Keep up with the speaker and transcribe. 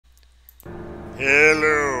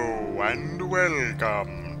Hello and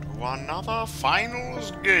welcome to another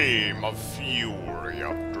finals game of Fury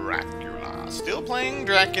of Dracula. Still playing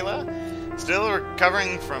Dracula, still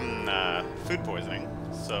recovering from food poisoning,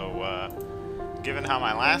 so given how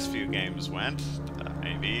my last few games went,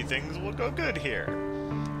 maybe things will go good here.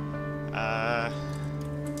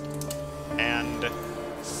 And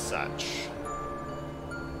such.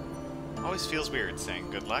 Always feels weird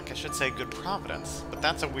saying good luck. I should say good providence, but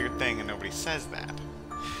that's a weird thing and nobody says that.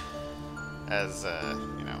 As,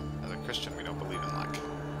 you know, as a Christian, we don't believe in luck.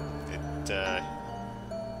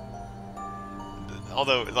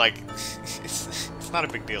 Although, like, it's not a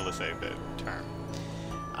big deal to say the term.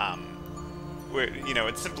 You know,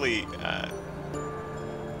 it's simply,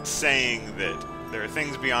 saying that there are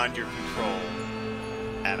things beyond your control,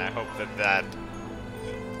 and I hope that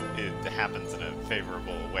it happens in a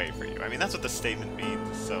favorable way for you. I mean, that's what the statement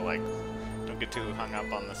means, so, like, don't get too hung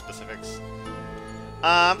up on the specifics.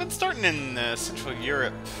 I've been starting in Central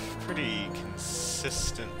Europe pretty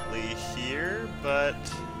consistently here, but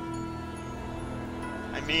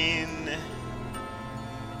I mean,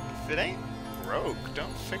 if it ain't broke,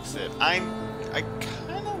 don't fix it. I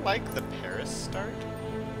kind of like the Paris start,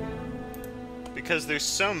 because there's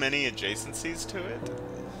so many adjacencies to it.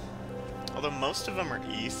 Although most of them are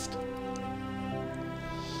east.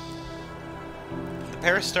 The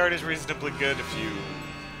Paris start is reasonably good if you,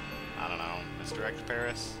 I don't know, misdirect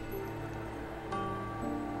Paris.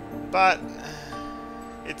 But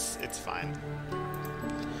it's fine.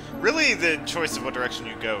 Really, the choice of what direction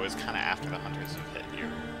you go is kind of after the hunters have hit you,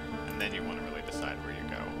 and then you want to really decide where you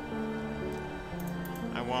go.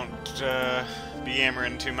 I won't be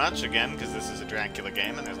yammering too much again, because this is a Dracula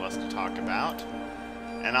game and there's less to talk about.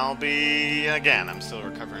 And I'll be, again, I'm still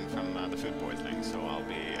recovering from the food poisoning, so I'll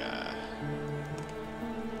be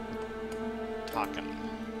talking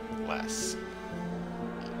less.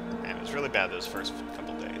 And it was really bad those first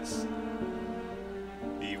couple days.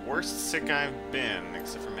 The worst sick I've been,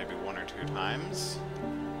 except for maybe 1 or 2 times.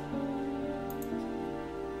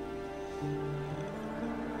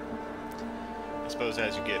 I suppose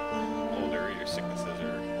as you get older, your sicknesses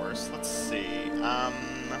are worse. Let's see.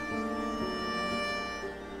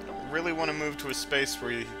 Really want to move to a space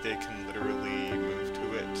where they can literally move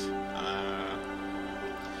to it.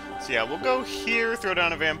 So yeah, we'll go here, throw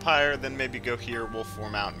down a vampire, then maybe go here, we'll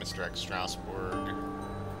form out Mr. X Strasbourg.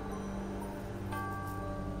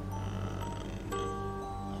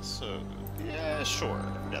 Also, yeah, sure.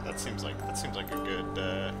 Yeah, that seems like a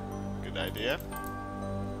good idea.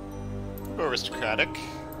 We'll go aristocratic.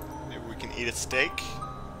 Maybe we can eat a steak.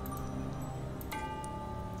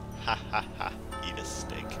 Ha ha ha, eat a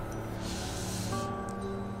steak.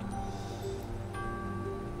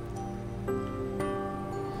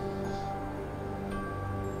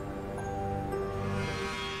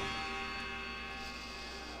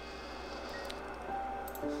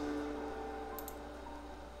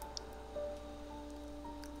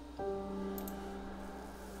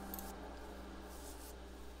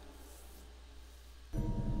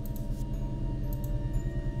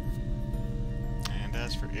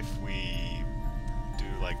 For if we do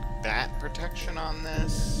like bat protection on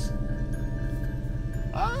this,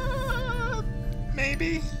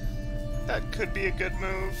 maybe that could be a good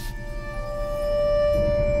move.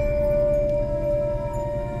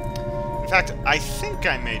 In fact, I think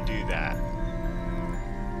I may do that.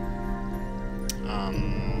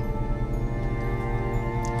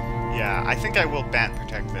 Yeah, I think I will bat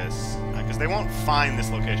protect this, because they won't find this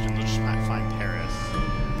location, they'll just might find Paris.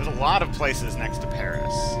 There's a lot of places next to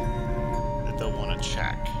Paris that they'll want to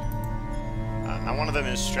check. Now one of them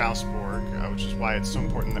is Strasbourg, which is why it's so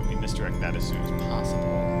important that we misdirect that as soon as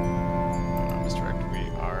possible. Misdirect, we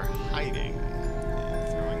are hiding and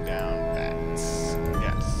throwing down bats.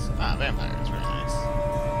 Yes. Vampires, very nice.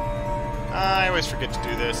 I always forget to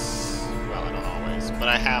do this. Well, I don't always, but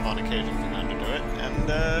I have on occasion forgotten to do it, and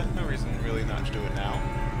no reason really not to do it now.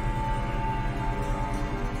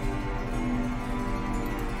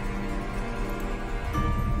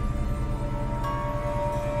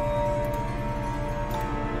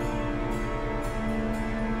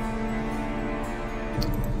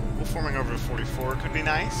 Forming over to 44 could be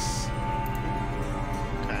nice.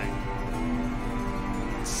 Okay.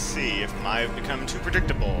 Let's see if I've become too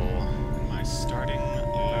predictable. My starting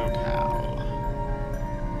locale.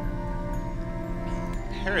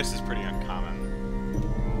 Paris is pretty uncommon.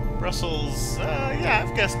 Brussels, yeah,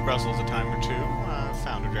 I've guessed Brussels a time or 2.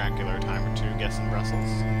 Found a Dracula a time or 2 guessing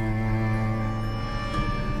Brussels.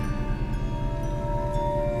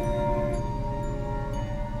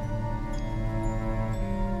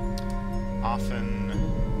 Often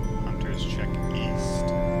hunters check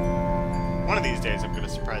of these days I'm going to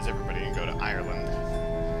surprise everybody and go to Ireland.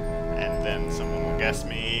 And then someone will guess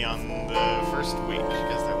me on the first week,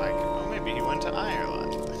 because they're like, oh, maybe he went to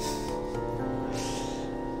Ireland.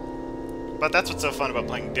 But that's what's so fun about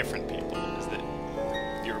playing different people, is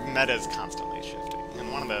that your meta is constantly shifting.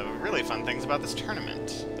 And one of the really fun things about this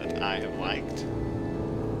tournament that I have liked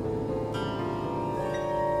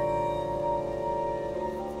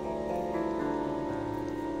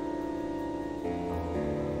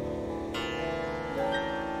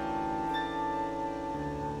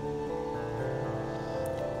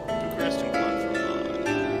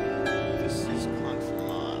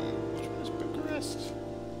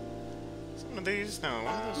no,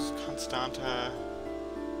 one of those Constanta.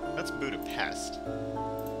 That's Budapest.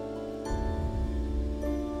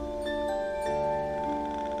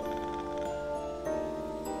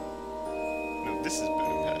 No, this is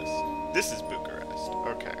Budapest. This is Bucharest.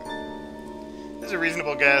 Okay. This is a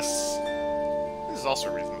reasonable guess. This is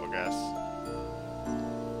also a reasonable guess.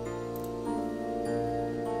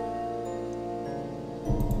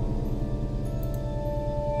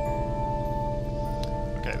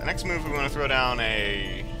 The next move, we want to throw down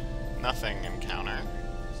a nothing encounter,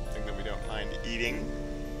 something that we don't mind eating.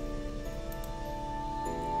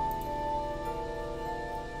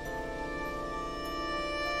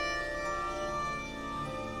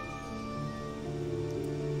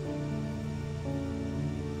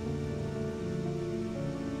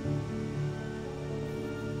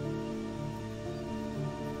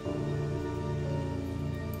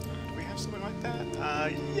 Something like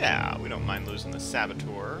that? Yeah, we don't mind losing the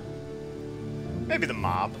Saboteur. Maybe the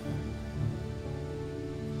Mob.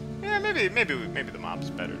 Yeah, maybe the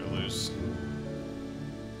Mob's better to lose.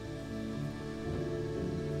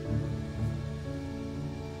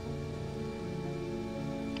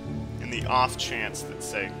 In the off chance that,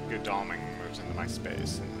 say, Godalming moves into my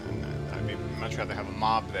space, and I'd much rather have a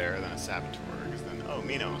Mob there than a Saboteur, because then, oh,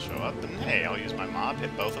 Mino will show up, and hey, I'll use my Mob,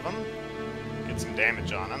 hit both of them. Get some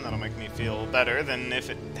damage on him. That'll make me feel better than if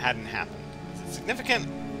it hadn't happened. Is it significant?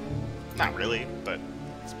 Not really, but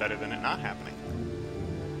it's better than it not happening.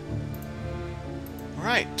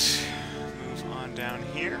 Alright. Move on down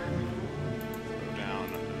here. Throw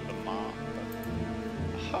down the Mob.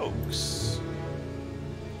 A Hoax.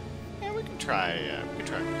 Yeah, we can try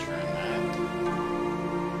return that.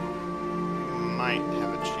 Might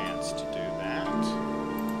have a chance to do that.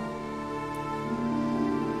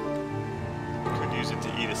 Use it to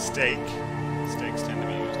eat a steak. Steaks tend to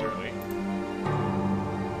be used early.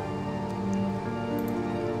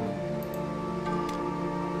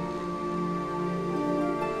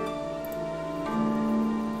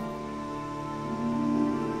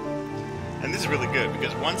 And this is really good,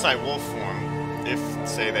 because once I wolf form, if,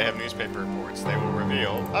 say, they have newspaper reports, they will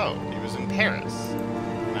reveal, oh, he was in Paris.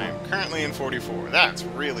 And I am currently in 44. That's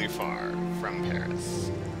really far from Paris.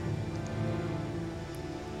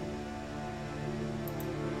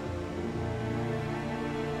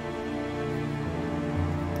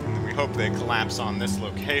 Hope they collapse on this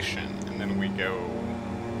location, and then we go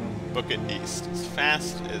book it east as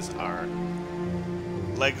fast as our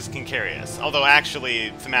legs can carry us. Although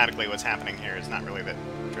actually, thematically, what's happening here is not really that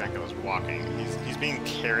Dracula's walking. He's being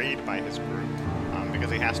carried by his group because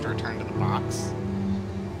he has to return to the box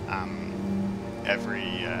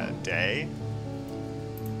every day,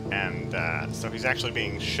 and so he's actually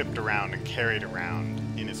being shipped around and carried around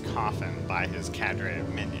in his coffin by his cadre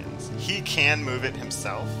of minions. He can move it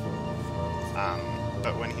himself.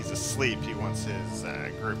 But when he's asleep, he wants his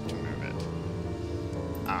group to move it.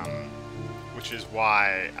 Which is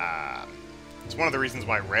why, it's one of the reasons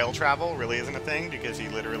why rail travel really isn't a thing, because he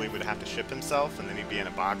literally would have to ship himself, and then he'd be in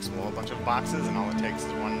a box full of a bunch of boxes, and all it takes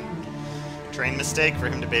is one train mistake for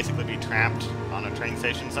him to basically be trapped on a train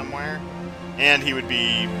station somewhere. And he would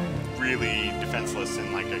be really defenseless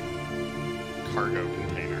in, like, a cargo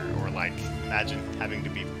container, or, like, imagine having to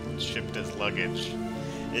be shipped as luggage.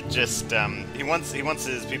 It just, he wants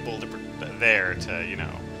his people there to, you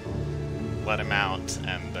know, let him out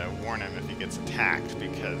and warn him if he gets attacked,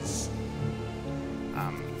 because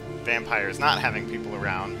vampires not having people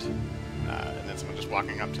around, and then someone just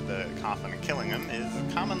walking up to the coffin and killing him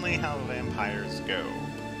is commonly how vampires go.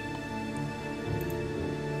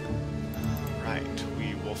 Alright,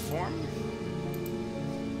 we will form.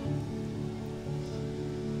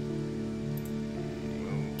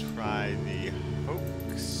 We'll try the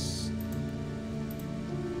Hoax.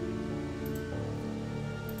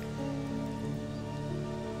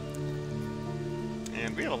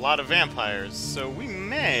 And we have a lot of vampires, so we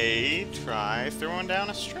may try throwing down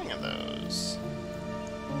a string of those.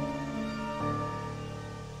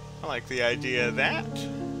 I like the idea of that.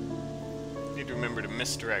 Need to remember to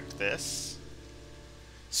misdirect this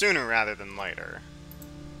sooner rather than later.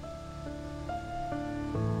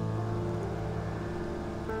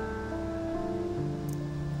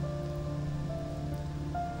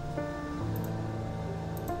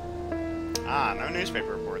 Ah, no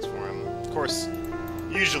newspaper reports for him. Of course,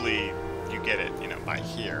 usually you get it, you know, by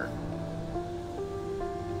here.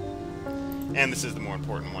 And this is the more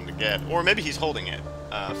important one to get. Or maybe he's holding it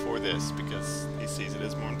for this because he sees it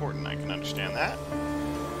as more important. I can understand that.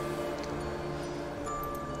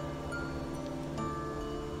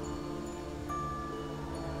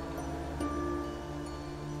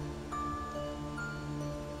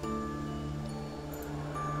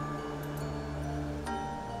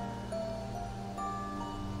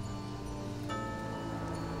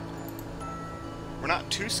 We're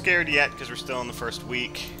not too scared yet because we're still in the first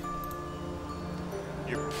week.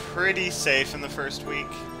 You're pretty safe in the first week.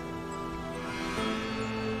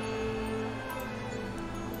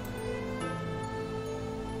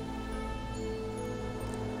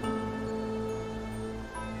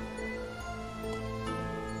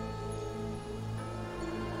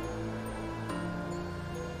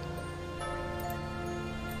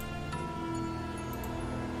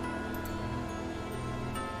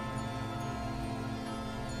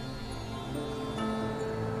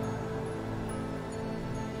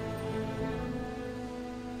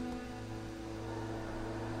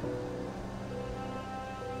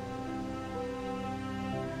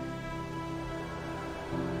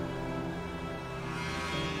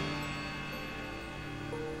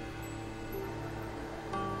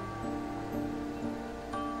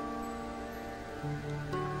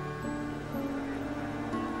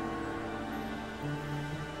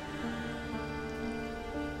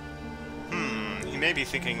 May be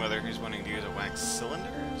thinking whether he's wanting to use a wax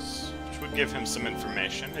cylinders, which would give him some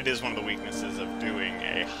information. It is one of the weaknesses of doing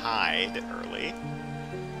a hide early.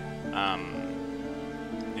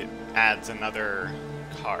 It adds another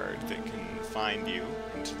card that can find you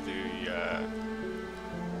into the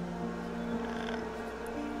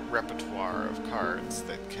repertoire of cards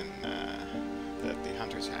that can that the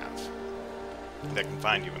hunters have that can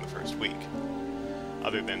find you in the first week.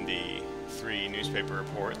 Other than the 3 newspaper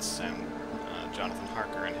reports and Jonathan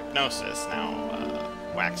Harker and Hypnosis, now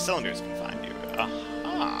wax cylinders can find you.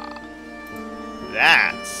 Aha!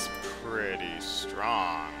 That's pretty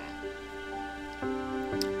strong.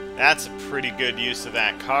 That's a pretty good use of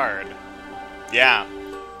that card. Yeah.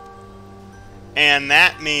 And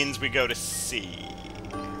that means we go to C.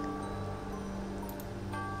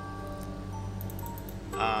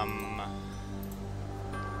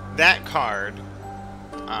 That card,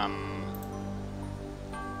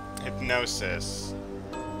 Hypnosis,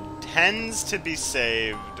 tends to be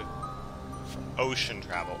saved for ocean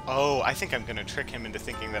travel. Oh, I think I'm going to trick him into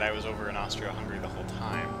thinking that I was over in Austria-Hungary the whole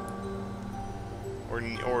time.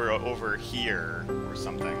 Or over here, or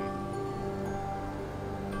something.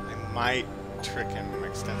 I might trick him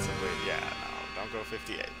extensively. Yeah, no, don't go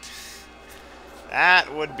 58.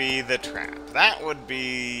 That would be the trap. That would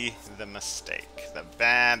be the mistake. The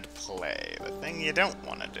bad play. The thing you don't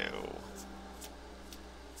want to do.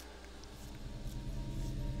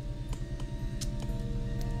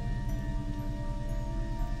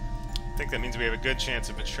 I think that means we have a good chance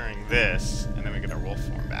of maturing this, and then we get our wolf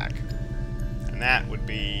form back. And that would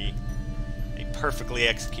be a perfectly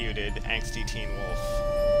executed angsty teen wolf.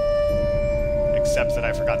 Except that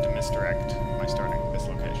I forgot to misdirect my starting at this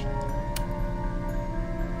location.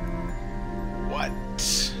 What?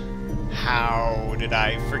 How did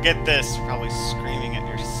I forget this? You're probably screaming at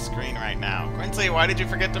your screen right now. Quincy, why did you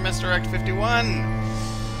forget to misdirect 51?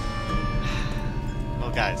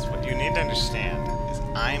 Well, guys, what you need to understand is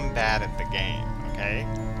I'm bad at the game, okay?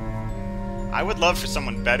 I would love for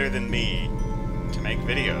someone better than me to make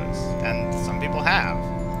videos, and some people have.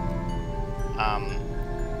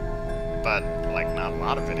 But, like, not a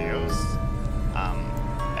lot of videos.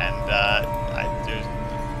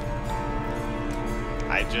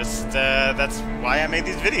 That's why I made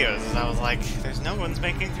these videos, is I was like, there's no one's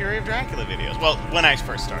making Fury of Dracula videos. Well, when I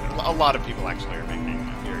first started, a lot of people actually are making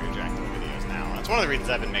Fury of Dracula videos now, and that's one of the reasons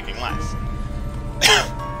I've been making less.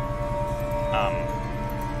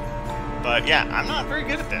 But yeah, I'm not very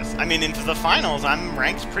good at this. I mean, into the finals, I'm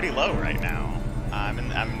ranked pretty low right now.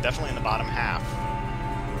 I'm definitely in the bottom half.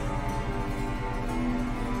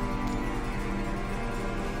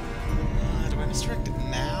 Do I misdirect it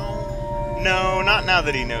now? No, not now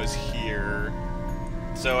that he knows here.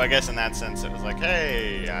 So I guess in that sense, it was like,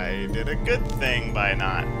 hey, I did a good thing by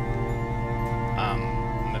not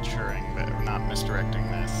maturing, but not misdirecting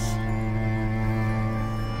this.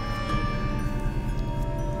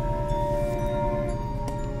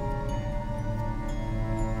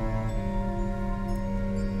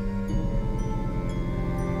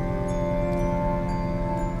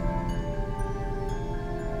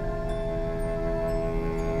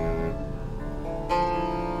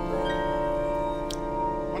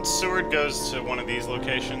 Once Seward goes to one of these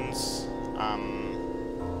locations,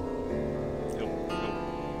 he'll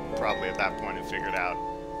probably at that point have figured out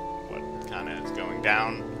what kind of is going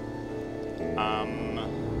down.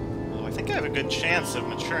 Well, I think I have a good chance of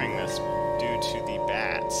maturing this due to the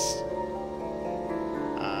bats.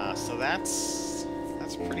 So that's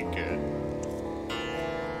pretty good.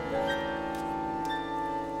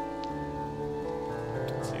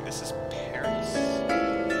 Let's see, this is Paris.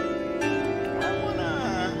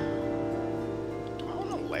 Do I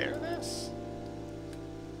wanna layer this?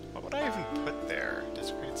 What would I even put there?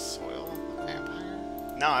 Desecrated soil?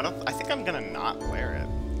 Vampire? No, I think I'm gonna not layer it.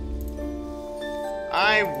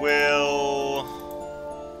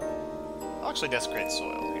 I'll actually desecrate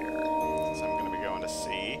soil here, since I'm gonna be going to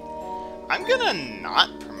sea. I'm gonna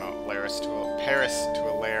not promote Paris to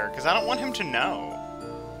a lair, because I don't want him to know.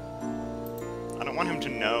 I don't want him to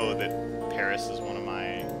know that Paris is one of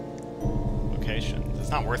my locations. It's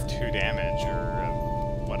not worth 2 damage,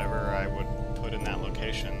 or whatever I would put in that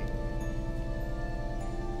location.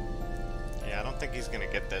 Yeah, I don't think he's gonna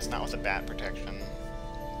get this, not with the bat protection.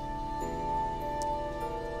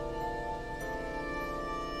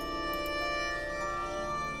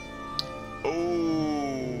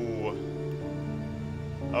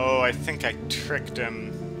 Oh, I think I tricked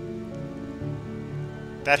him.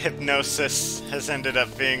 That hypnosis has ended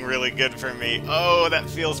up being really good for me. Oh, that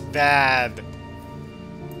feels bad.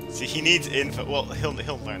 See, he needs info. Well,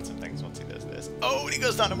 he'll learn some things once he does this. Oh, and he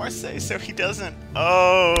goes down to Marseille, so he doesn't.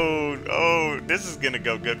 Oh, this is gonna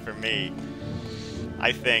go good for me.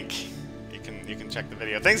 I think. You can check the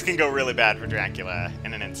video. Things can go really bad for Dracula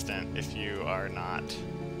in an instant if you are not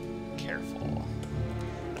careful.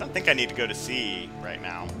 I don't think I need to go to sea right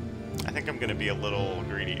now. I think I'm gonna be a little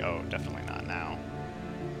greedy. Oh, definitely not now.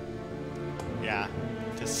 Yeah,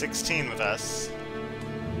 to 16 with us.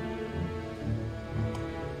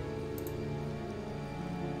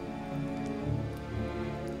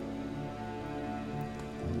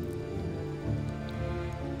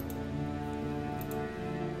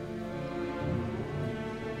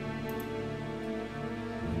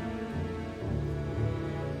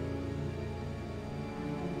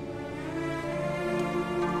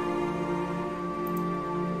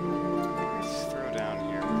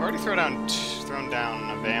 Thrown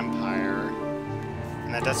down a vampire,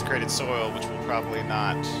 and that desecrated soil, which will probably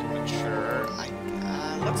not mature.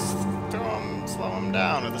 Let's slow him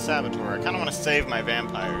down with the saboteur. I kind of want to save my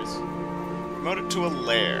vampires. Promote it to a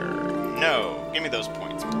lair. No, give me those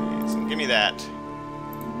points, please, and give me that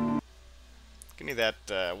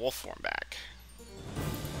wolf form back.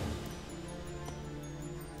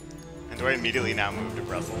 And do I immediately now move to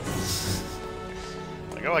Brussels?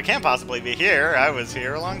 Oh, I can't possibly be here. I was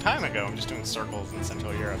here a long time ago. I'm just doing circles in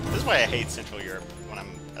Central Europe. This is why I hate Central Europe when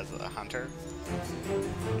I'm as a hunter.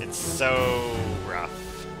 It's so rough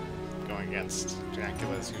going against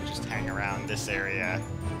Draculas who just hang around this area.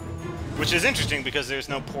 Which is interesting because there's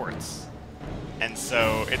no ports. And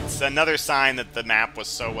so it's another sign that the map was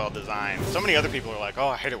so well designed. So many other people are like, oh,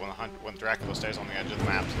 I hate it when Dracula stays on the edge of the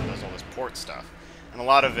map and does all this port stuff. And a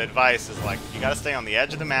lot of advice is like, you gotta stay on the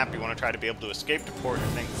edge of the map, you wanna try to be able to escape to port if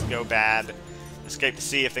things go bad, escape to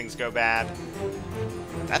sea if things go bad.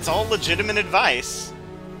 That's all legitimate advice.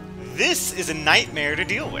 This is a nightmare to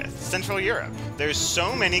deal with, Central Europe. There's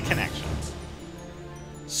so many connections.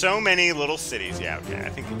 So many little cities. Yeah, okay, I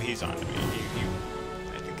think he's on to me.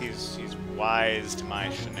 I think he's wise to my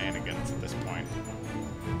shenanigans at this point.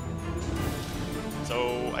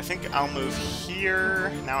 So I think I'll move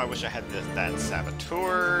here. Now I wish I had that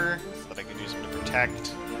saboteur so that I could use him to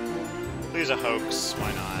protect. Please a hoax.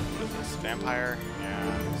 Why not? What is this? Vampire?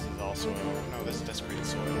 Yeah, this is also... No, this is desecrated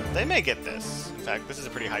soil. They may get this. In fact, this is a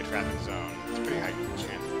pretty high traffic zone. It's a pretty high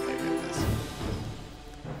chance that they get this.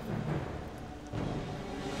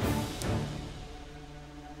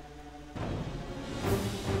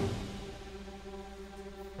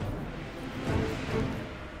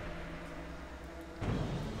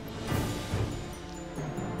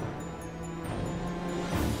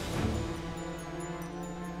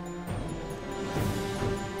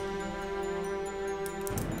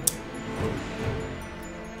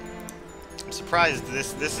 Surprised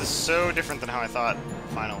this is so different than how I thought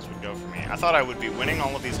finals would go for me. I thought I would be winning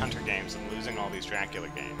all of these Hunter games and losing all these Dracula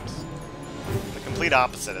games. The complete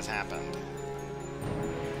opposite has happened.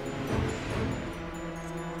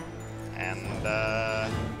 And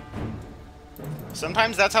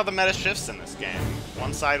sometimes that's how the meta shifts in this game.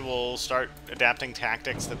 One side will start adapting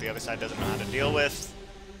tactics that the other side doesn't know how to deal with.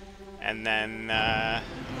 And then do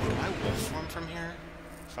I wolf form from here?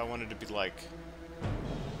 If I wanted to be like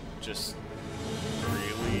just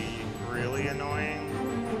really, really annoying.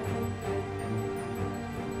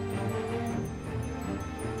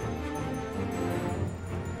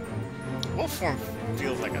 wolf form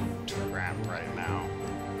feels like a trap right now.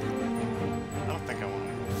 I don't think I want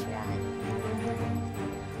to wolf form.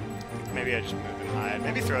 Maybe I just move and hide.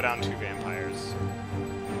 Maybe throw down 2 vampires.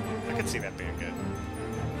 I could see that being good.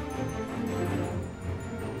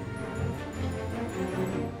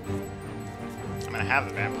 I mean, I have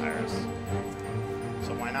the vampires,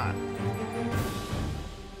 so why not?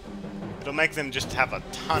 It'll make them just have a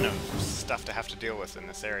ton of stuff to have to deal with in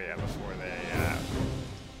this area before they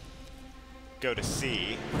go to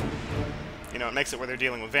sea. You know, it makes it where they're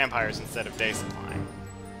dealing with vampires instead of day supplying.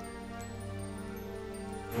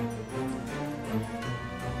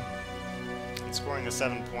 And scoring the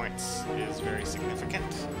 7 points is very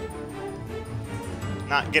significant.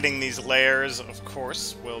 Not getting these layers, of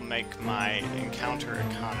course, will make my encounter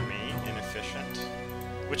economy inefficient.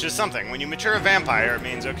 Which is something. When you mature a vampire, it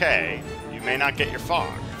means, okay, you may not get your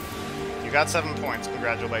fog. You got 7 points,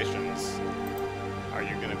 congratulations. Are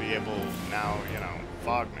you going to be able, now, you know,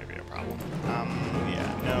 fog may be a problem. Yeah,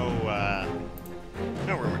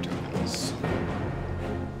 no rumor tokens.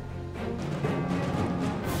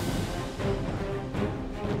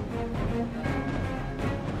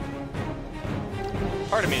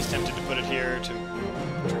 Part of me is tempted to put it here to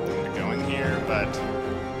go in here, but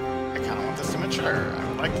I kind of want this to mature. I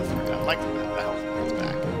would like to throw down, like the health points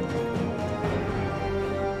back.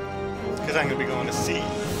 Because I'm going to be going to sea.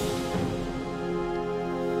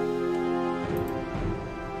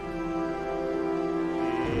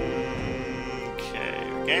 Okay,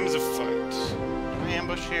 the game's afoot. Do I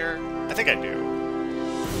ambush here? I think I do.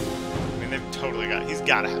 I mean, they've totally got, he's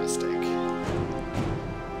got to have a stake.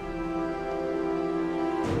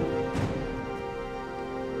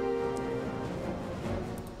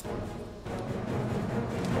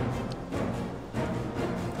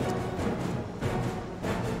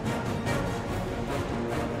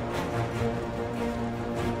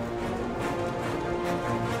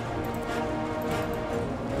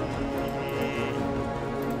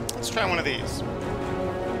 Let's try one of these.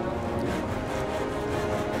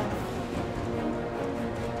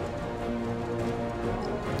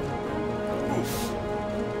 Oof.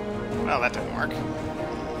 Well, that didn't work.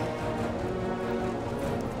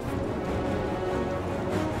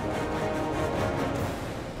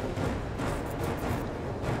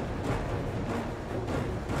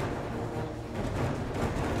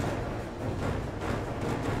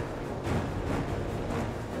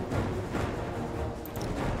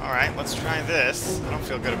 Alright, let's try this. I don't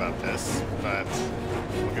feel good about this, but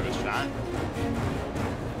we'll give it a shot.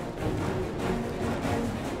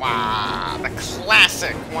 Wow, the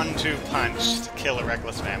classic 1-2 punch to kill a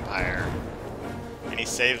reckless vampire. And he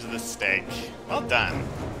saves the stake. Well done.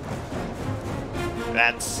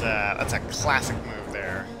 That's a classic move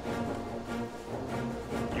there.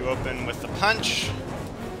 You open with the punch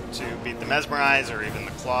to beat the mesmerize, or even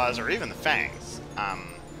the claws, or even the fangs.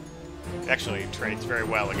 It actually trades very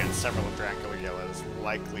well against several of Dracula's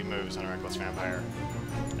likely moves on a reckless vampire.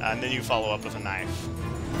 And then you follow up with a knife,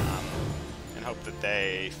 and hope that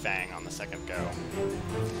they fang on the second go.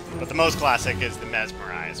 But the most classic is the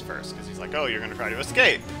mesmerize first, because he's like, oh, you're going to try to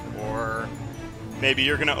escape, or maybe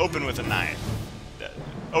you're going to open with a knife.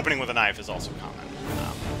 Opening with a knife is also common.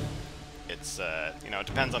 It's, you know, it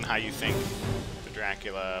depends on how you think the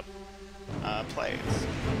Dracula plays.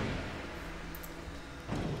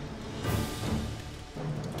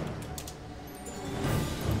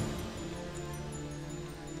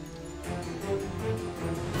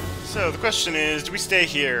 So the question is, do we stay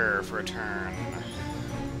here for a turn?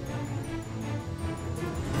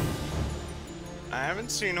 I haven't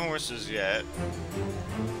seen horses yet.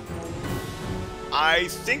 I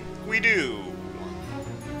think we do.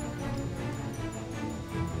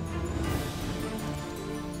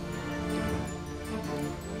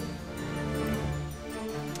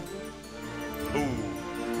 Ooh.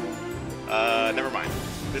 Never mind.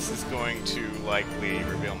 This is going to likely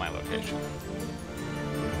reveal my location.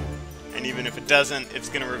 And even if it doesn't, it's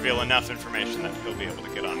going to reveal enough information that he'll be able to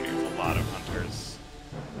get on me with a lot of hunters.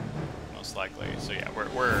 Most likely. So yeah, we're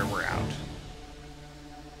out.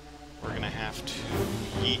 We're going to have to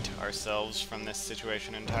yeet ourselves from this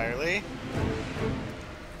situation entirely.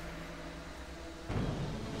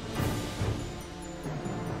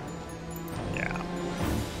 Yeah.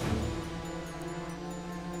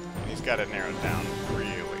 And he's got it narrowed down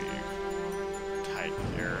really tight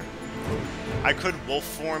here. I could wolf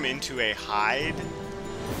form into a hide,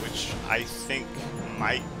 which I think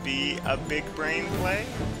might be a big brain play,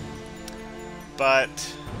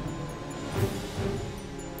 but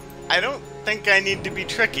I don't think I need to be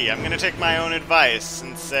tricky. I'm going to take my own advice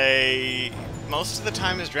and say, most of the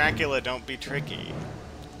time as Dracula, don't be tricky.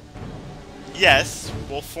 yes,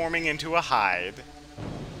 wolf forming into a hide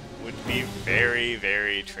would be very,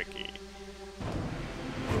 very tricky.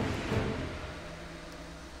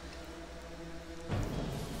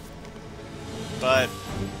 But,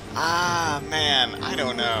 man, I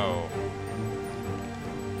don't know.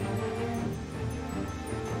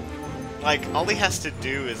 Like, all he has to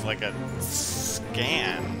do is, like, a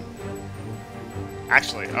scan.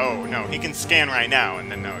 Actually, oh, no, he can scan right now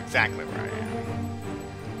and then know exactly where I am.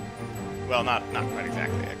 Well, not quite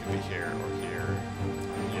exactly. I could be here, or here,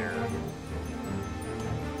 or here.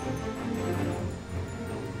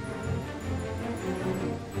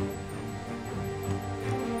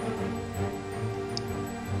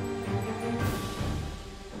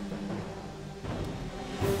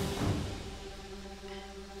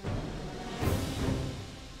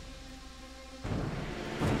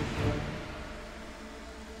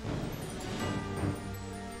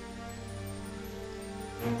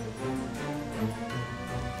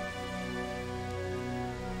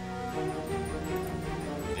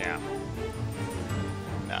 Yeah.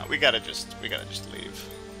 No, we gotta just leave.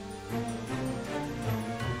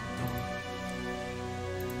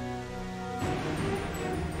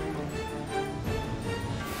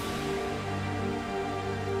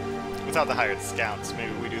 Without the hired scouts,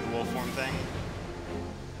 maybe we do the wolf form thing.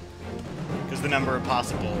 Because the number of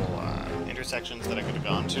possible intersections that I could have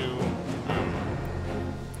gone to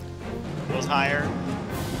was higher.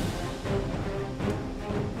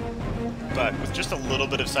 But with just a little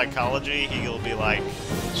bit of psychology, he'll be like,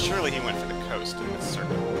 surely he went for the coast and then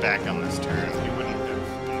circled back on this turn. He wouldn't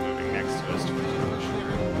have been moving next to us.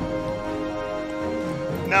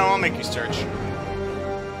 No, I'll make you search.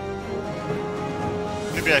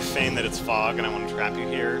 Maybe I feign that it's fog and I want to trap you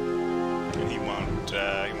here, and he won't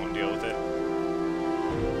deal with it.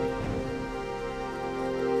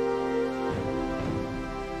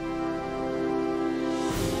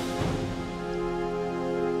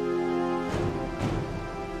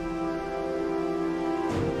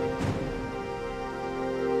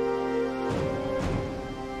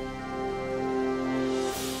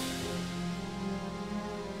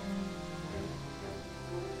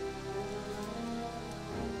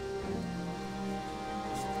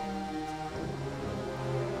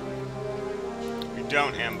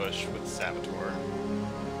 Don't ambush with Saboteur.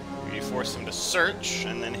 You force him to search,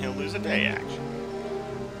 and then he'll lose a day action.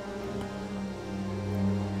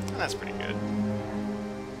 That's pretty good.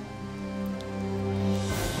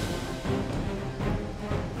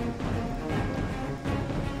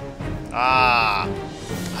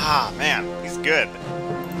 Man, he's good.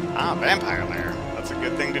 Vampire Lair. That's a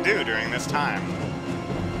good thing to do during this time.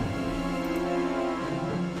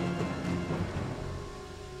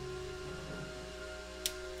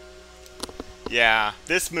 Yeah,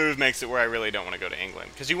 this move makes it where I really don't want to go to England.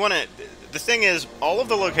 Because you want to... The thing is, all of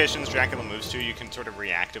the locations Dracula moves to, you can sort of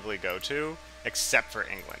reactively go to, except for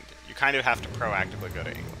England. You kind of have to proactively go to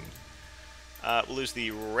England. We'll lose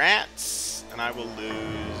the rats, and I will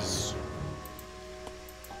lose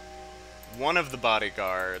one of the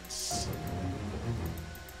bodyguards.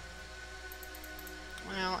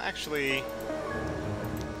 Well, actually...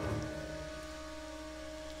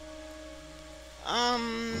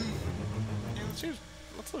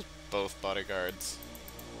 let's lose both bodyguards.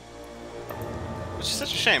 Which is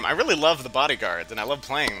such a shame. I really love the bodyguards, and I love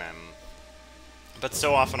playing them. But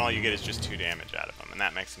so often all you get is just 2 damage out of them, and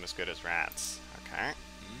that makes them as good as rats. Okay.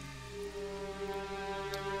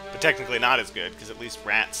 But technically not as good, because at least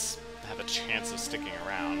rats have a chance of sticking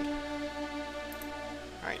around.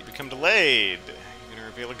 Alright, you become delayed. You gonna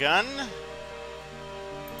reveal a gun?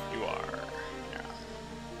 You are. Yeah.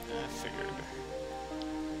 I figured.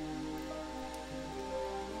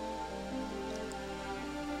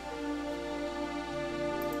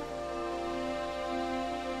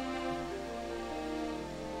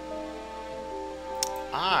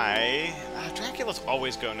 Dracula's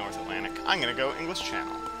always go North Atlantic. I'm gonna go English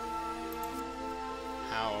Channel.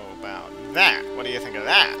 How about that? What do you think of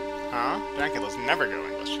that? Huh? Dracula's never go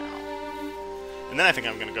English Channel. And then I think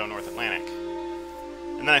I'm gonna go North Atlantic.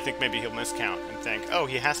 And then I think maybe he'll miscount and think, oh,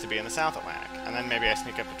 he has to be in the South Atlantic. And then maybe I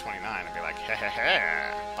sneak up to 29 and be like, heh heh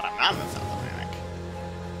heh, but I'm not in the South Atlantic.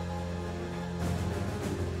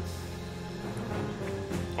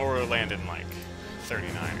 Or land in, like,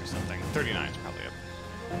 39 or something. 39 is probably a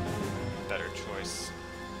better choice.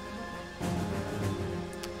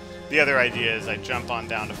 The other idea is I jump on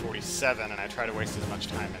down to 47 and I try to waste as much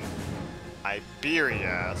time in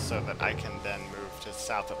Iberia so that I can then move to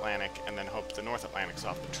South Atlantic and then hope the North Atlantic's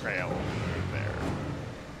off the trail and move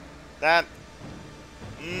there.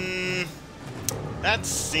 That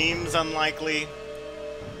seems unlikely.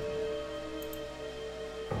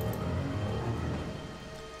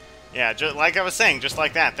 Yeah, just like I was saying, just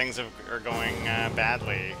like that, things are going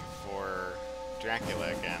badly for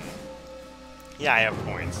Dracula again. Yeah, I have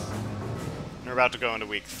points. We're about to go into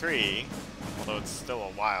week 3, although it's still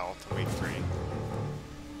a while to week 3.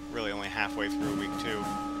 Really only halfway through week 2.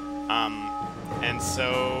 And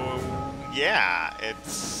so, yeah,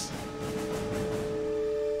 it's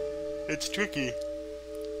tricky.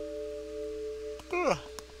 Ugh.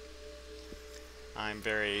 I'm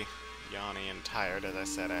very yawny and tired. As I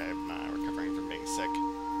said, I'm recovering from being sick.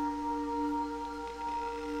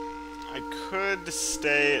 I could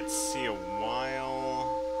stay at sea a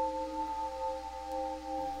while.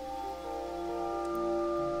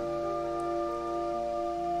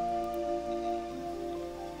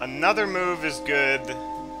 Another move is good.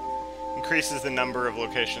 Increases the number of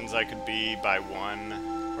locations I could be by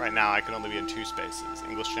 1. Right now I can only be in 2 spaces,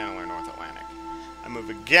 English Channel or North Atlantic. I move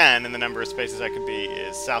again, and the number of spaces I could be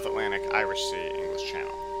is South Atlantic, Irish Sea, English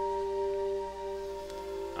Channel.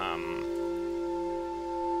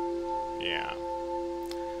 Yeah.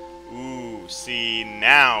 Ooh, see,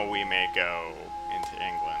 now we may go into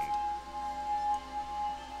England.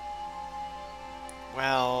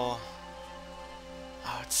 Well...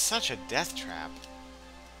 Oh, it's such a death trap.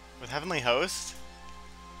 With Heavenly Host?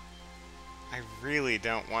 I really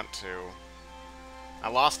don't want to. I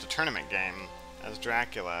lost a tournament game as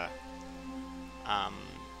Dracula,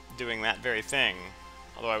 doing that very thing,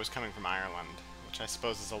 although I was coming from Ireland, which I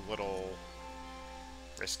suppose is a little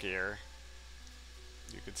riskier,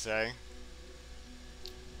 you could say.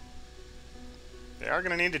 They are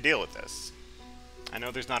going to need to deal with this. I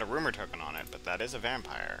know there's not a rumor token on it, but that is a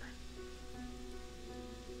vampire.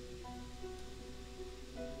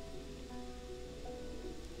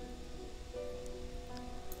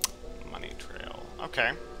 Money trail.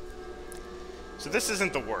 Okay. So this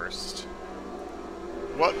isn't the worst.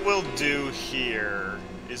 What we'll do here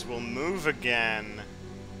is we'll move again,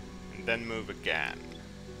 and then move again.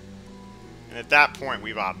 And at that point,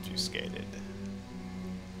 we've obfuscated.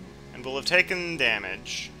 And we'll have taken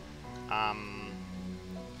damage.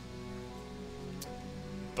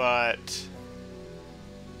 But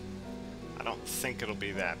I don't think it'll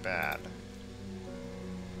be that bad.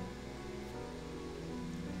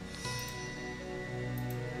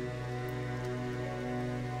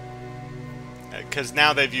 Because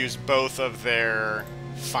now they've used both of their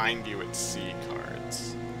Find You at Sea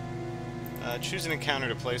cards. Choose an encounter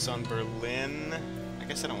to place on Berlin. I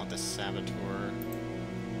guess I don't want this Saboteur.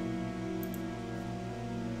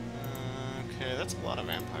 Okay, that's a lot of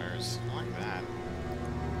vampires. I like that.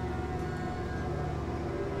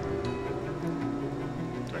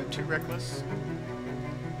 Do I have 2 Reckless?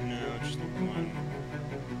 No, just the 1.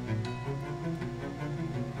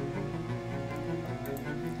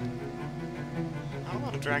 Not a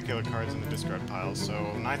lot of Dracula cards in the discard pile,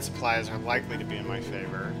 so Night Supplies are likely to be in my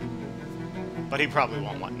favor. But he probably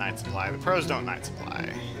won't want Night Supply. The pros don't Night Supply.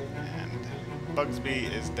 And Bugsby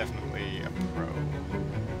is definitely a pro.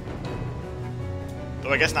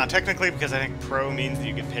 Though I guess not technically, because I think pro means that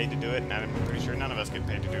you get paid to do it, and I'm pretty sure none of us get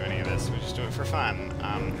paid to do any of this. We just do it for fun.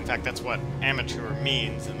 In fact, that's what amateur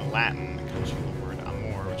means in the Latin. It comes from the word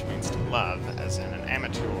amor, which means to love, as in an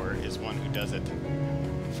amateur is one who does it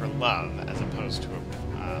for love, as opposed to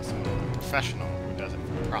a professional who does it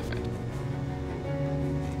for profit.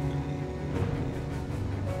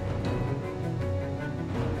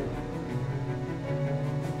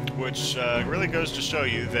 Which really goes to show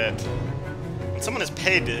you that when someone is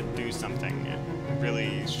paid to do something, it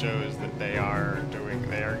really shows that they are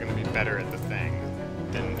going to be better at the thing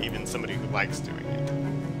than even somebody who likes doing it.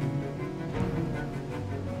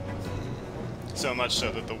 So much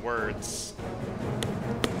so that the words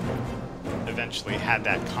eventually had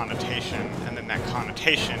that connotation, and then that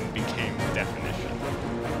connotation became the definition.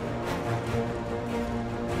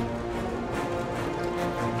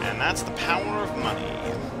 And that's the power of money.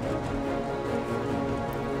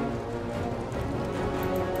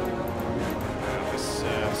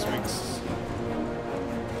 This week's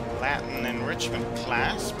Latin enrichment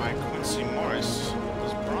class by Quincy Morris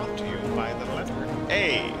was brought to you by the letter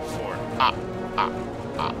A for ah.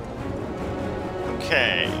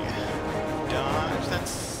 Okay. Dodge,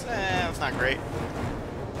 that's not great.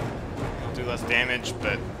 It'll do less damage,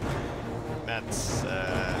 but that's,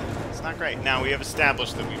 it's not great. Now, we have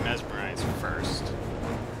established that we mesmerize first.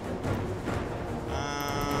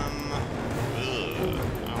 I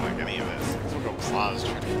don't like any of this. I guess we'll go claws,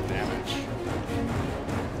 try to get damage.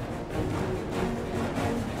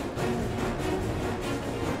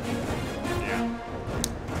 Yeah.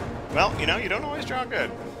 Well, you know, you don't always draw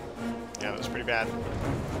good. Yeah, that was pretty bad.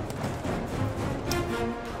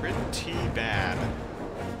 Pretty bad.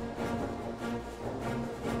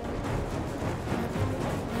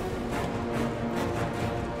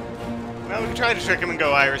 We could try to trick him and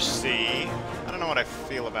go Irish Sea. I don't know what I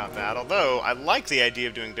feel about that, although I like the idea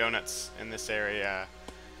of doing donuts in this area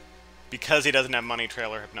because he doesn't have Money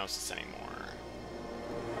Trail or Hypnosis anymore.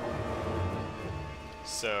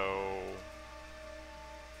 So...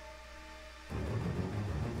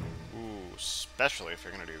 Ooh, especially if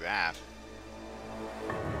you're going to do that.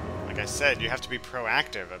 Like I said, you have to be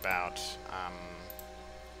proactive about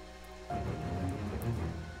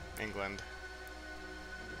England.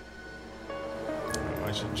 Oh,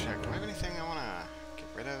 I should check. Do I have anything I want to get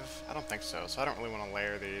rid of? I don't think so, so I don't really want to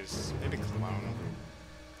layer these. Maybe clone.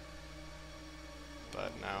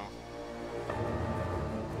 But no.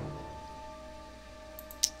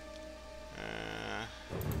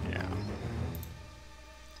 Yeah.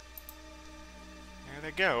 There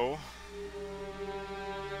they go.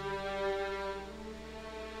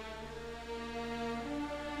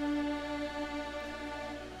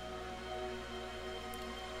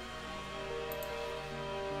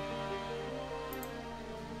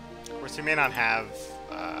 Of course, he may not have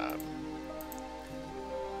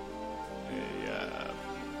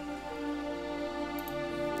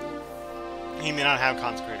he may not have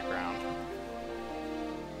consecrated ground,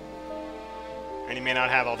 and he may not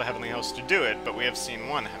have all the heavenly hosts to do it. But we have seen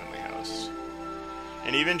one heavenly host,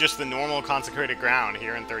 and even just the normal consecrated ground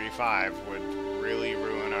here in 35 would really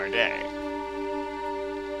ruin our day.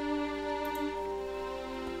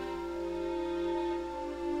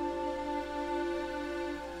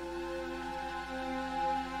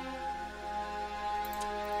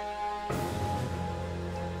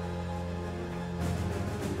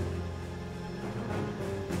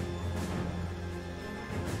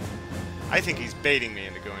 I think he's baiting me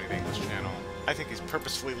into going to the English Channel. I think he's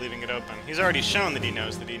purposefully leaving it open. He's already shown that he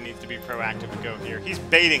knows that he needs to be proactive and go here. He's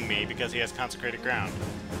baiting me because he has consecrated ground.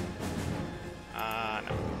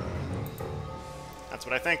 No. That's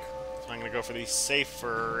what I think. So I'm going to go for the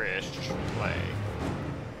safer-ish play.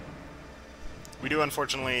 We do,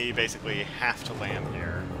 unfortunately, basically have to land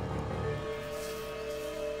here.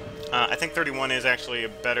 I think 31 is actually a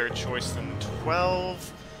better choice than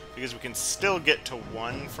 12. Because we can still get to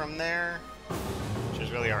 1 from there, which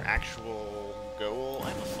is really our actual goal. I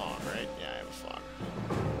have a fog, right? Yeah, I have a fog.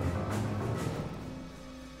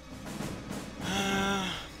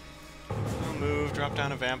 We'll move, drop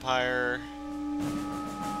down a vampire.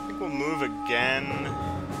 I think we'll move again,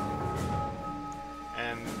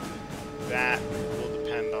 and that will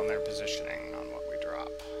depend on their positioning on what we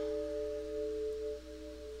drop.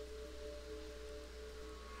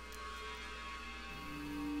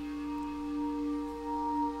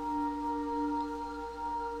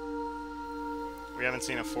 We haven't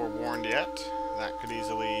seen a Forewarned yet. That could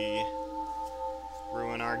easily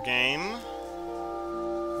ruin our game.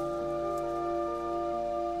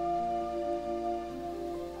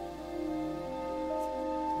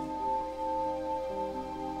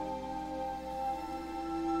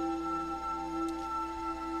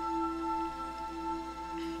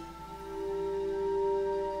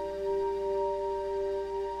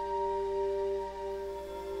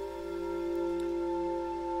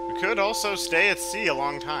 Could also stay at sea a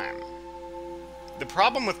long time. The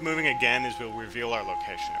problem with moving again is we'll reveal our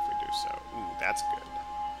location if we do so. Ooh, that's good.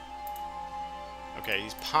 Okay,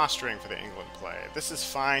 he's posturing for the England play. This is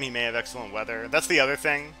fine. He may have excellent weather. That's the other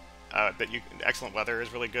thing. Excellent weather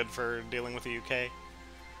is really good for dealing with the UK.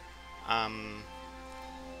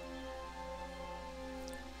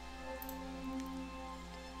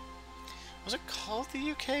 Was it called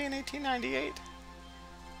the UK in 1898?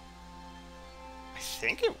 I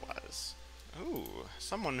think it was. Ooh,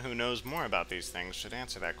 someone who knows more about these things should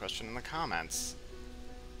answer that question in the comments.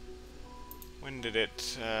 When did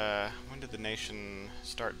the nation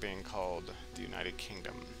start being called the United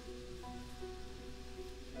Kingdom?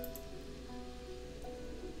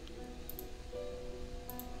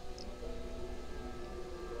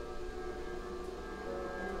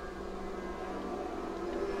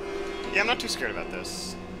 Yeah, I'm not too scared about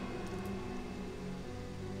this.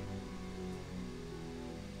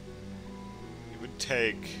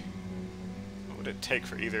 What would it take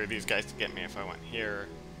for either of these guys to get me if I went here?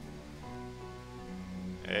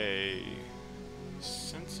 A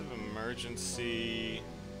sense of emergency.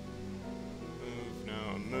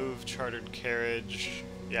 Move, chartered carriage.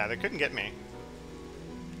 Yeah, they couldn't get me.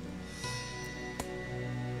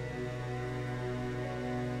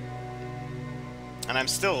 And I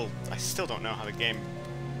still don't know how the game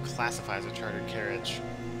classifies a chartered carriage.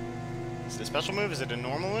 Is it a special move? Is it a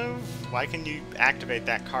normal move? Why can you activate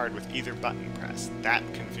that card with either button pressed? That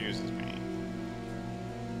confuses me.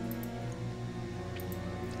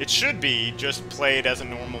 It should be just played as a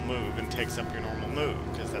normal move and takes up your normal move,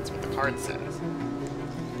 because that's what the card says.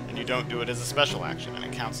 And you don't do it as a special action, and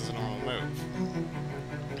it counts as a normal move.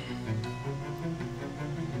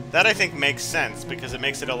 That, I think, makes sense, because it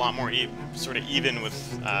makes it a lot more sort of even with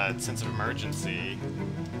Sense of Emergency,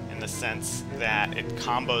 in the sense that it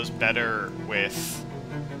combos better with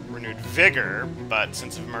Renewed Vigor, but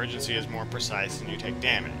Sense of Emergency is more precise and you take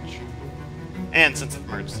damage. And Sense of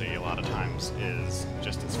Emergency, a lot of times, is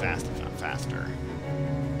just as fast, if not faster.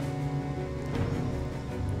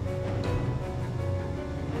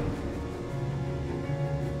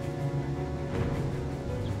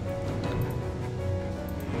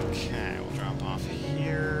 Okay, we'll drop off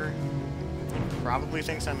here. He probably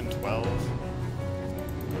thinks I'm in 12.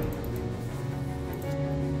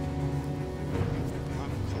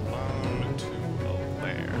 Cologne to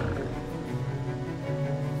Alair.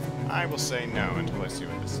 I will say no until I see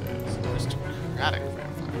what this is. Aristocratic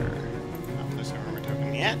vampire. Not placing a rumor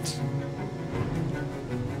token yet.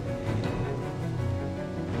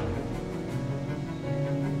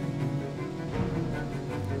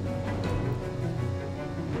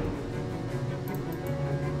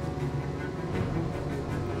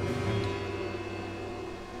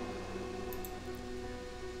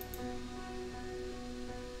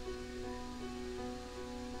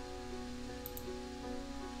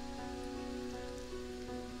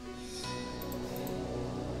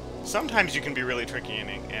 Sometimes you can be really tricky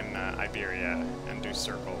in Iberia and do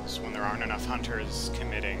circles when there aren't enough hunters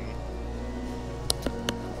committing.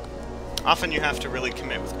 Often you have to really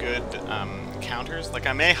commit with good counters. Like,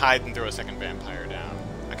 I may hide and throw a second vampire down.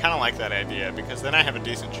 I kind of like that idea, because then I have a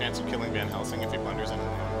decent chance of killing Van Helsing if he blunders into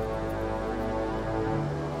one.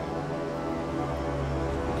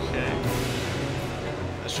 Okay.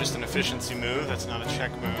 That's just an efficiency move, that's not a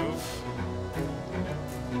check move.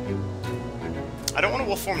 I don't want to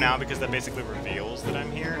wolf form now because that basically reveals that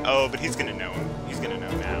I'm here. Oh, but he's gonna know. He's gonna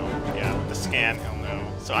know now. Yeah, with the scan, he'll know.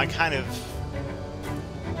 So I kind of...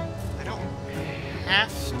 I don't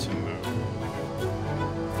have to move.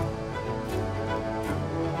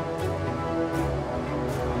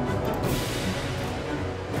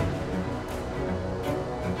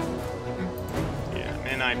 Yeah, I'm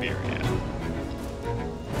in Iberia.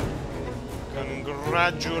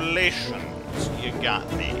 Congratulations, you got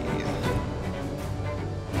these.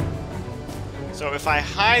 So if I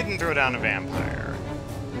hide and throw down a vampire,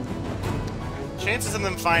 chances of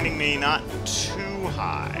them finding me not too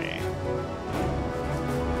high.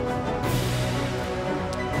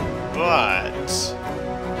 But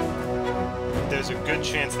there's a good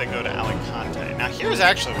chance they go to Alicante. Now here's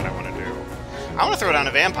actually what I want to do. I want to throw down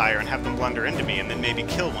a vampire and have them blunder into me and then maybe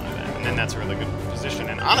kill one of them. And then that's a really good position.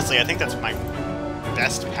 And honestly, I think that's my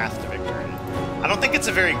best path to victory. I don't think it's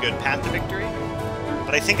a very good path to victory,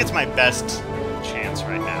 but I think it's my best chance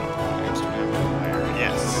right now.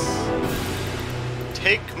 Yes.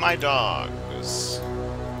 Take my dogs.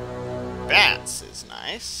 Bats is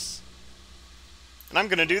nice. And I'm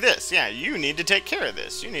gonna do this. Yeah, you need to take care of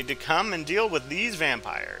this. You need to come and deal with these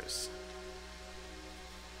vampires.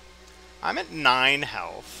 I'm at 9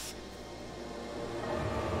 health.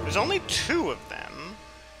 There's only 2 of them.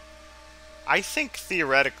 I think,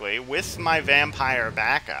 theoretically, with my vampire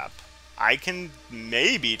backup, I can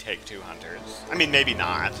maybe take 2 hunters. I mean, maybe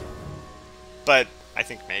not. But I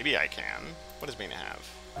think maybe I can. What does Mina have?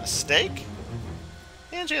 A stake?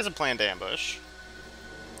 And she has a planned ambush.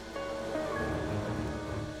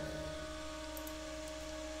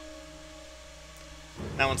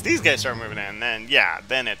 Now, once these guys start moving in, then, yeah,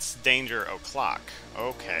 then it's danger o'clock.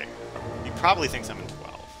 Okay. He probably thinks I'm in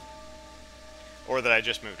 12. Or that I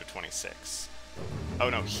just moved to 26.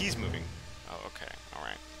 Oh, no, he's moving. Oh, okay. All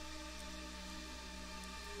right.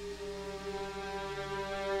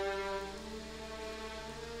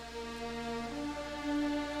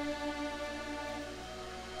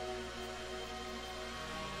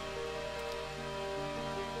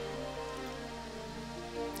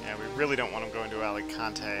 Yeah, we really don't want him going to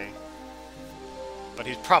Alicante. But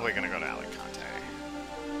he's probably going to go to Alicante.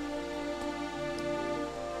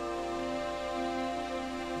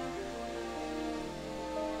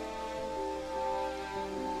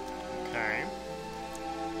 Okay.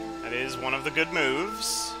 That is one of the good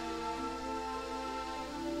moves.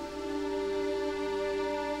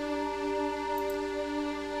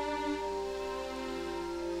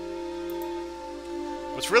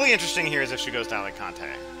 What's really interesting here is if she goes to Alicante.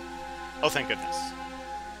 Oh, thank goodness.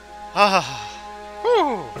 Ah.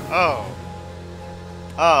 Whew. Oh.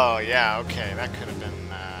 Oh, yeah, okay. That could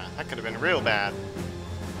have been real bad.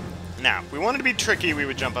 Now, if we wanted to be tricky, we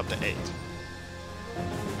would jump up to 8.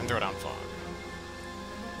 And throw down fog.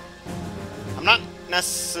 I'm not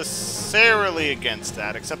necessarily against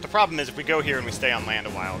that, except the problem is if we go here and we stay on land a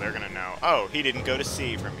while, they're gonna know, oh, he didn't go to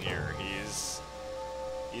sea from here.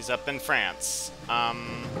 He's up in France.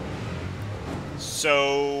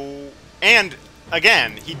 So, and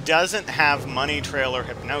again, he doesn't have money trail or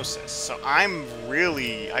hypnosis, so I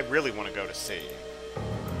really want to go to sea.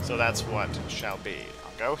 So that's what shall be.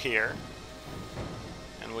 I'll go here,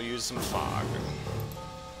 and we'll use some fog.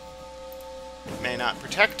 It may not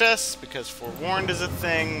protect us, because forewarned is a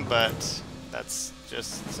thing, but that's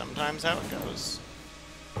just sometimes how it goes.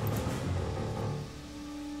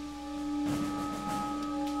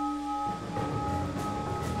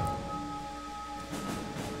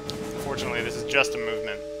 Unfortunately, this is just a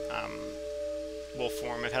movement wolf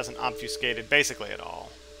form. It hasn't obfuscated basically at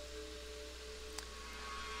all.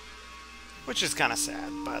 Which is kind of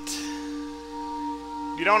sad, but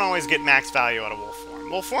you don't always get max value out of wolf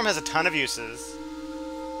form. Wolf form has a ton of uses.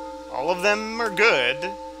 All of them are good.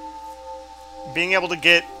 Being able to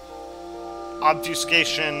get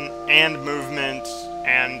obfuscation and movement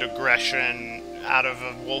and aggression out of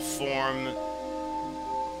a wolf form,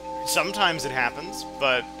 sometimes it happens,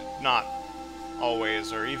 but not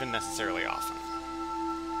always or even necessarily often.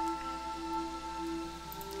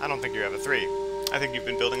 I don't think you have a 3. I think you've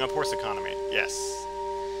been building up horse economy. Yes.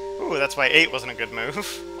 Ooh, that's why 8 wasn't a good move.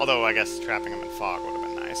 Although I guess trapping him in fog would have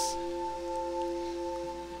been nice.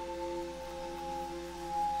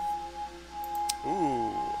 Ooh.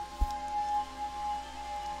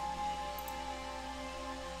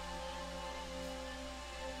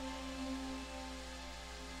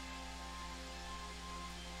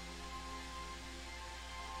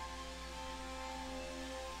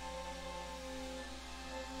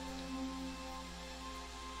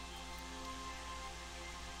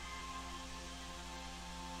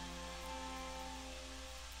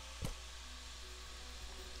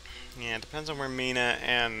 Yeah, it depends on where Mina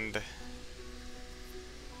and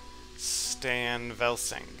Stan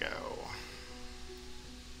Velsing go.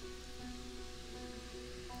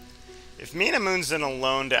 If Mina moves in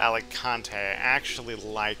alone to Alicante, I actually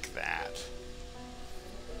like that.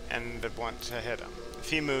 And want to hit him. If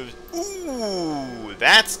he moves... Ooh,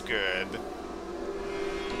 that's good.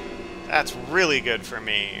 That's really good for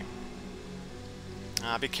me.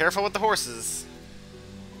 Be careful with the horses.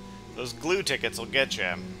 Those glue tickets will get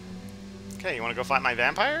you. Okay, you want to go fight my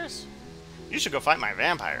vampires? You should go fight my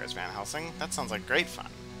vampires, Van Helsing. That sounds like great fun.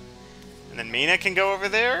 And then Mina can go over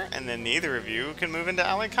there, and then neither of you can move into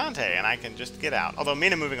Alicante, and I can just get out. Although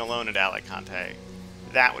Mina moving alone into Alicante,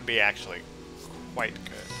 that would be actually quite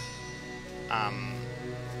good.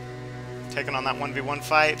 Taking on that 1v1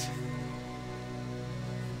 fight.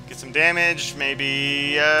 Get some damage,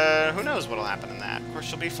 maybe, who knows what'll happen in that. Of course,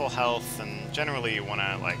 she'll be full health, and generally you want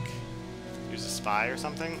to, like, use a spy or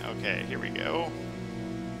something. Okay, here we go.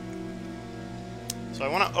 So I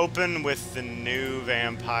want to open with the new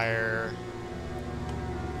vampire,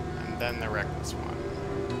 and then the reckless one.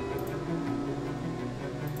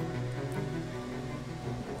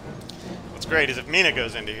 What's great is if Mina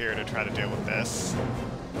goes into here to try to deal with this,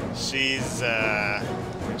 she's gonna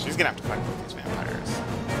have to fight both these vampires.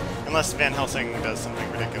 Unless Van Helsing does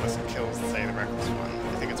something ridiculous and kills, say, the reckless one.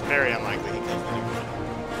 I think it's very unlikely he kills the new one.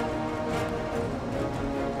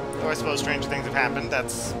 Though I suppose strange things have happened.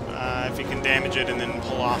 That's if he can damage it and then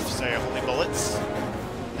pull off, say, a holy bullets.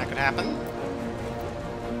 That could happen.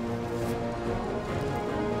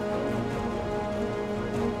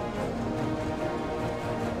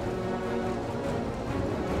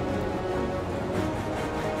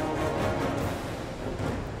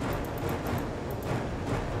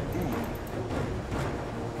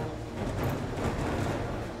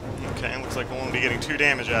 Okay, looks like we'll only be getting 2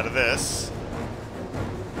 damage out of this.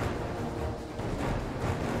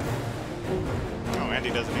 He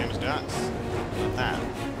does the damage to us. Look at that.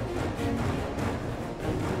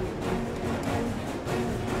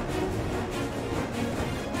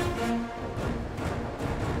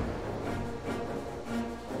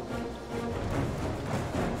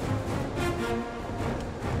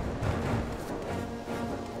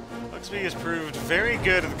 Luxby has proved very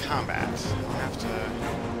good at the combat. I'll have to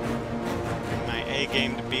bring my A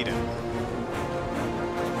game to beat him.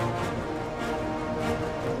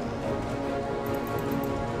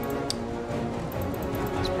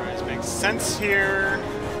 Sense here.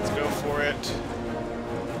 Let's go for it.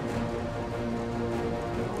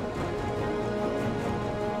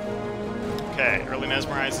 Okay, early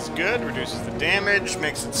mesmerize is good, reduces the damage,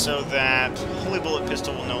 makes it so that Holy Bullet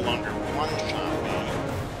Pistol will no longer one-shot me.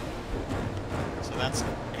 So that's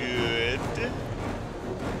good.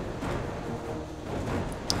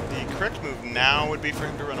 The correct move now would be for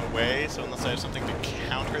him to run away, so unless I have something to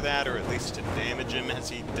counter that, or at least to damage him as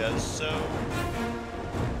he does so,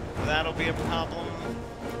 that'll be a problem.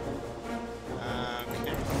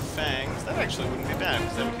 Okay, Fangs. That actually wouldn't be bad,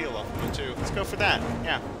 because that would heal off of him too. Let's go for that,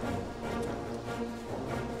 yeah.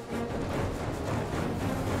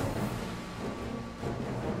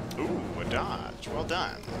 Ooh, a dodge. Well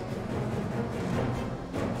done.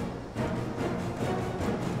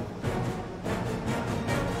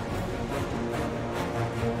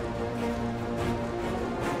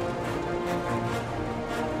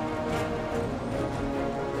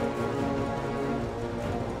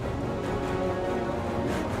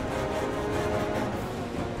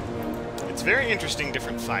 It's very interesting,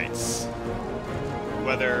 different fights.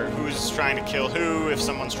 Whether who's trying to kill who, if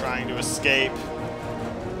someone's trying to escape,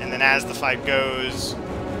 and then as the fight goes,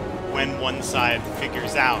 when one side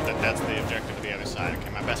figures out that that's the objective of the other side. Okay,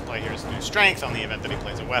 my best play here is to do strength on the event that he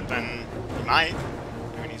plays a weapon. He might.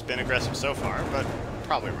 I mean, he's been aggressive so far, but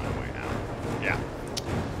probably run away now. Yeah.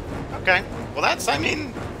 Okay. Well, that's, I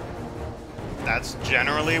mean, that's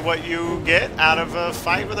generally what you get out of a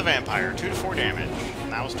fight with a vampire. 2 to 4 damage.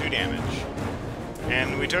 And that was 2 damage.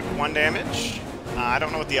 And we took 1 damage. I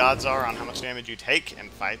don't know what the odds are on how much damage you take in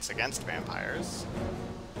fights against vampires.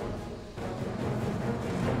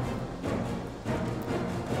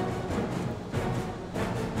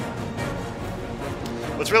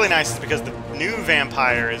 What's really nice is because the new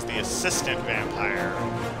vampire is the assistant vampire.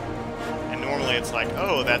 And normally it's like,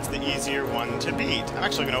 oh, that's the easier one to beat. I'm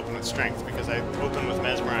actually going to open with strength because I open with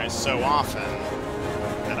mesmerize so often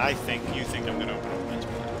that I think you think I'm going to open with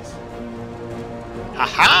mesmerize.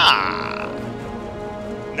 Haha!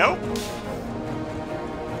 Nope.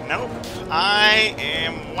 Nope. I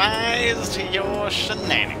am wise to your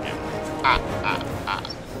shenanigans. Ah.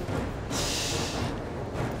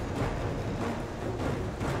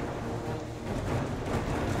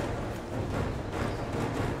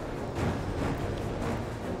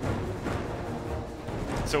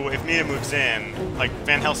 So if Mina moves in, like,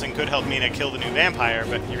 Van Helsing could help Mina kill the new vampire,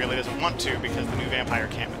 but he really doesn't want to because the new vampire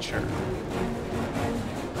can't mature.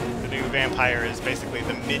 The new vampire is basically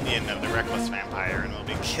the minion of the Reckless Vampire and will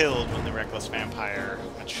be killed when the Reckless Vampire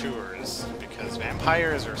matures, because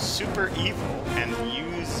vampires are super evil and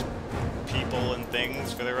use people and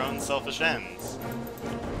things for their own selfish ends.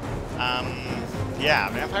 Yeah,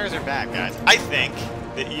 vampires are bad, guys. I think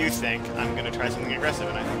that you think I'm going to try something aggressive,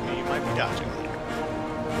 and I think you might be dodging here.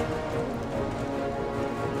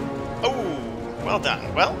 Oh, well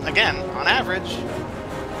done. Well, again, on average,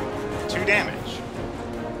 2 damage.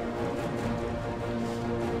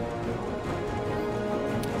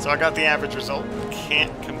 So I got the average result.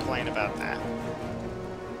 Can't complain about that.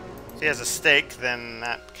 If he has a stake, then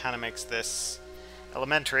that kind of makes this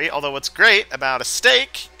elementary. Although what's great about a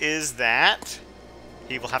stake is that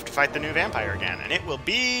he will have to fight the new vampire again, and it will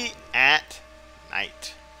be at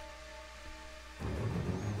night.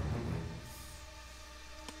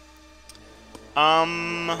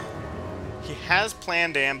 He has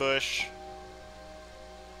planned ambush.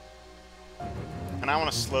 And I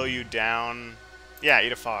want to slow you down. Yeah,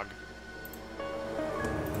 eat a fog.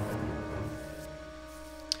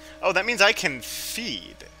 Oh, that means I can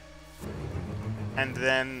feed. And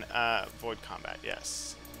then, void combat,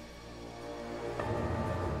 yes.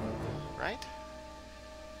 Right?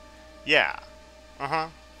 Yeah. Uh-huh.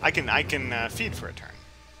 I can feed for a turn.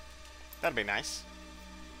 That'd be nice.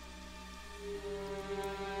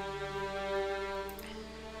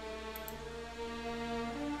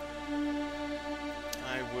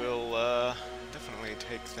 I will definitely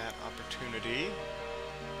take that opportunity.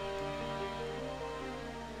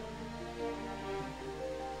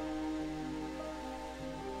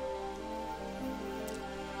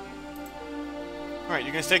 Alright,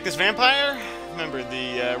 you're gonna stake this vampire? Remember,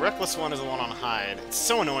 the reckless one is the one on hide. It's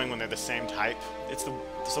so annoying when they're the same type.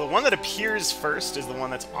 So the one that appears first is the one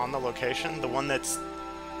that's on the location. The one that's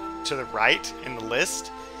to the right in the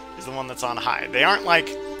list is the one that's on hide. They aren't, like,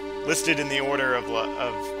 listed in the order of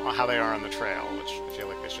how they are on the trail, which I feel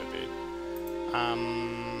like they should be.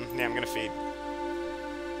 Yeah, I'm gonna feed.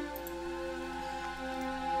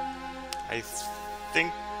 I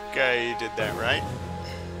think I did that right.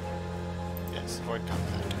 Yes, void combat.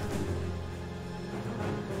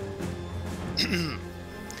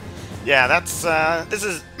 Yeah, that's, this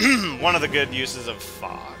is one of the good uses of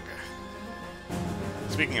fog.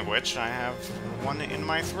 Speaking of which, I have one in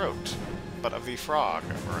my throat, but of the frog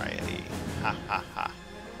variety. Ha ha ha.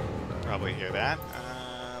 Probably hear that.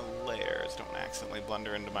 Layers. Don't accidentally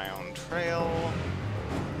blunder into my own trail.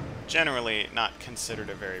 Generally not considered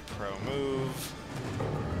a very pro move.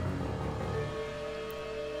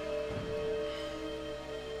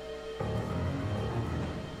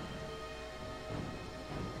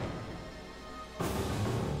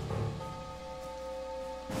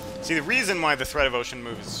 See, the reason why the threat of ocean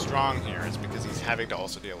move is strong here is because he's having to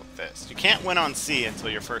also deal with this. You can't win on sea until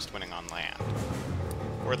you're first winning on land.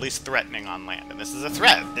 Or at least threatening on land. And this is a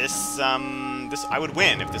threat. This I would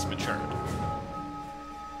win if this matured.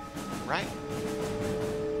 Right?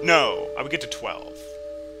 No, I would get to 12.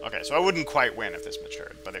 Okay, so I wouldn't quite win if this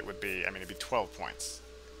matured, but it would be, I mean, it'd be 12 points.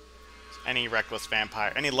 So any reckless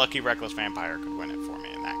vampire, any lucky reckless vampire could win it for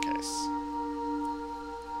me in that case.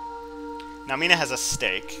 Now, Mina has a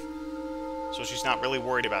stake, so she's not really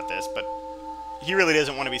worried about this, but he really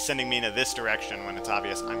doesn't want to be sending Mina this direction when it's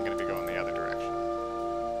obvious I'm going to be going the other direction.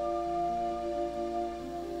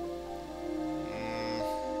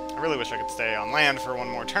 I really wish I could stay on land for one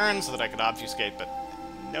more turn so that I could obfuscate, but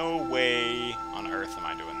no way on earth am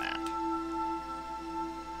I doing that.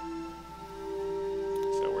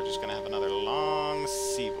 So we're just going to have another long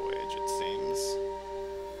sea voyage, it seems.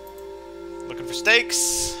 Looking for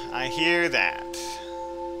stakes. I hear that.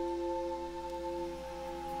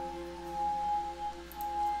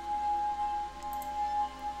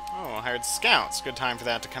 Oh, I hired scouts. Good time for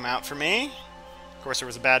that to come out for me. Of course, there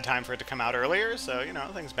was a bad time for it to come out earlier, so, you know,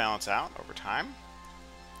 things balance out over time.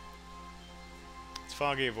 It's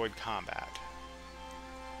foggy, avoid combat.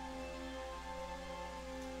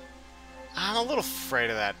 I'm a little afraid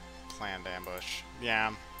of that planned ambush.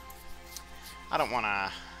 Yeah. I don't want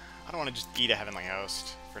to just eat a Heavenly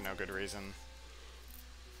Host for no good reason.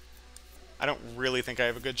 I don't really think I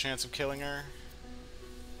have a good chance of killing her.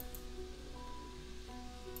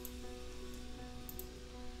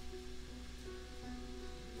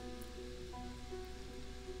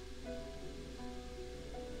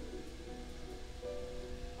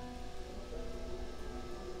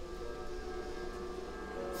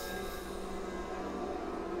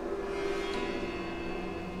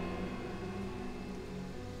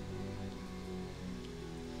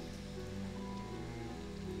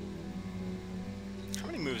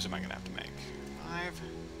 Moves am I going to have to make? 5,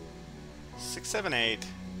 6, 7, 8,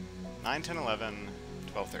 9, 10, 11,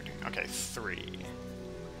 12, 13. Okay, 3.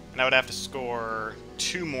 And I would have to score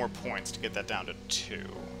 2 more points to get that down to 2.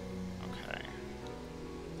 Okay.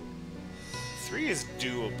 3 is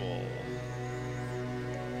doable.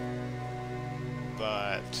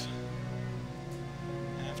 But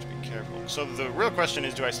I have to be careful. So the real question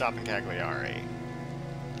is, do I stop in Cagliari?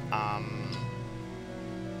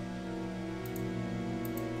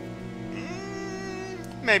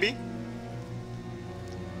 Maybe.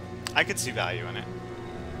 I could see value in it.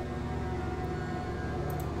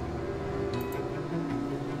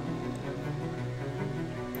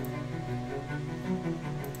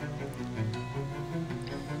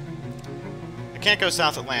 I can't go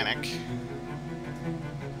South Atlantic.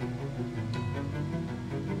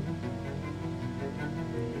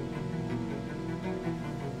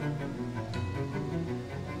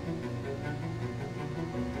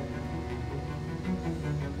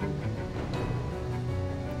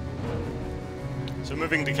 So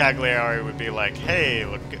moving to Cagliari would be like, hey,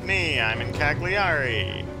 look at me, I'm in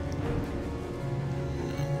Cagliari.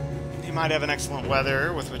 He might have an excellent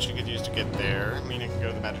weather with which he could use to get there. I mean, he can go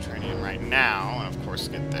to the Mediterranean right now, and of course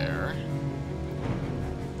get there.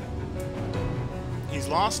 He's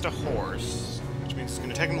lost a horse, which means it's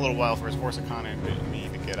going to take him a little while for his horse economy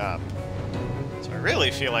to get up. So I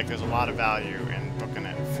really feel like there's a lot of value in booking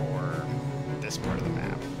it for this part of the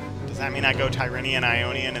map. Does that mean I go Tyrrhenian,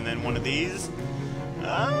 Ionian, and then one of these?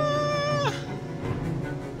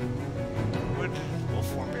 Would Wolf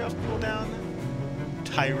Form be off cooldown?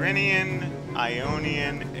 Tyrrhenian,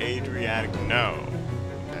 Ionian, Adriatic. No.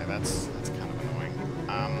 Okay, that's kind of annoying.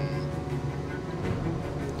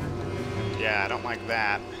 Yeah, I don't like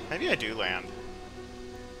that. Maybe I do land.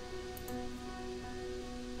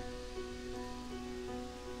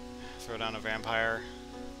 Throw down a vampire.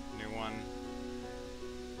 New one.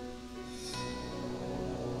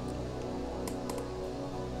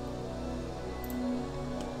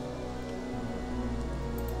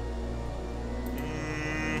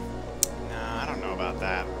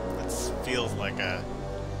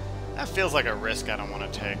 That feels like a risk I don't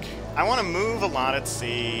want to take. I want to move a lot at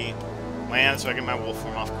sea, land so I get my wolf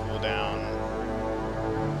form off cooldown.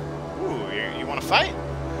 Ooh, you want to fight?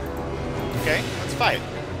 Okay, let's fight.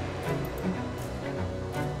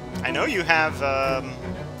 I know you have,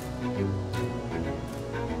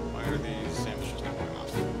 why are these ambushes not going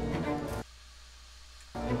off?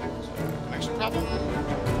 Is there a connection problem?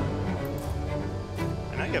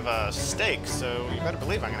 I know you have a stake, so you better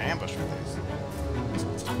believe I'm going to ambush with these.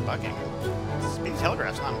 It's bugging. Speed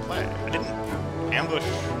Telegraph's not in play. I didn't ambush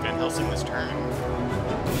Van Helsing this turn.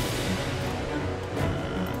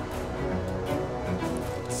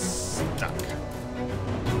 Stuck.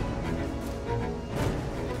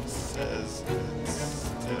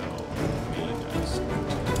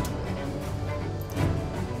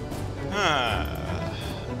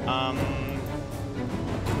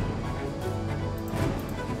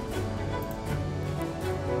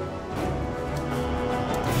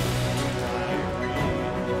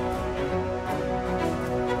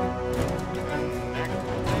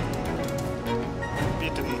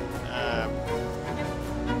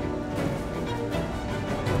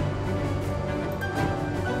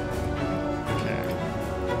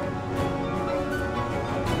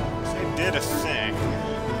 Did a thing.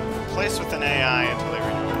 Replace with an AI until they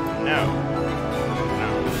rejoin. No. No,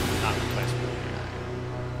 not replace with an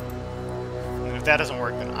AI. And if that doesn't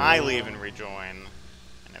work, then I leave and rejoin.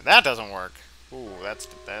 And if that doesn't work, ooh,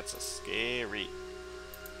 that's a scary.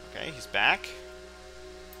 Okay, he's back.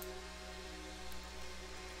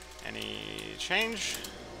 Any change?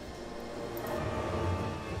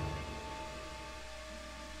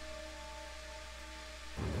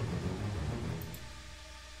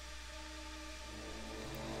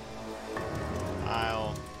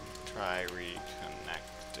 I'll try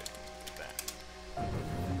reconnecting then.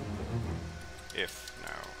 If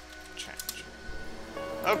no change.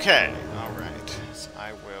 Okay, alright. So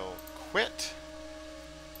I will quit.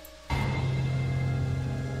 And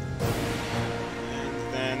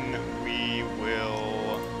then we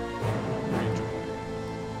will rejoin.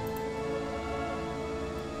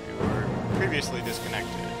 We were previously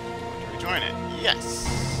disconnected. Do you want to rejoin it? Yes!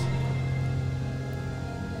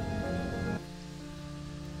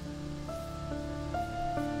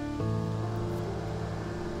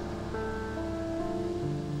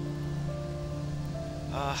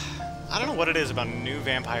 I don't know what it is about new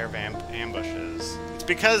vampire ambushes. It's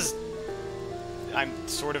because I'm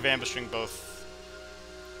sort of ambushing both.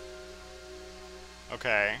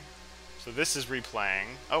 Okay. So this is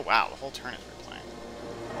replaying. Oh wow, the whole turn is replaying.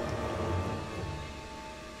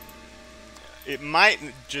 It might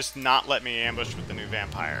just not let me ambush with the new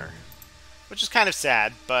vampire, which is kind of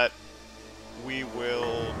sad, but we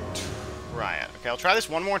will try it. Okay, I'll try this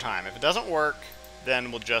one more time. If it doesn't work,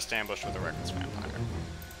 then we'll just ambush with the reckless vampire.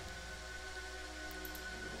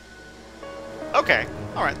 Okay,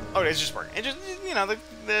 alright. Oh, it's just working. It just, you know, the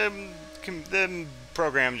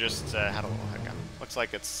program just had a little hiccup. Looks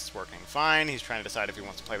like it's working fine. He's trying to decide if he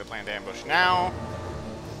wants to play the planned ambush now.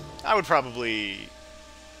 I would probably...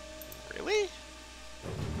 Really?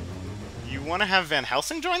 You want to have Van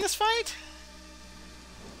Helsing join this fight?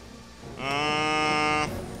 I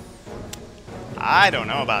don't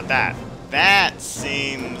know about that. That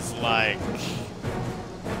seems like...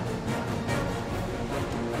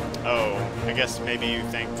 Oh, I guess maybe you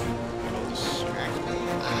think it'll distract me?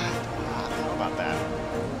 I don't know about that.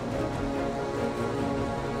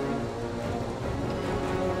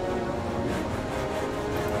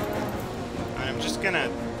 I'm just gonna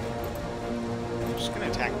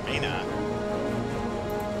attack Mina.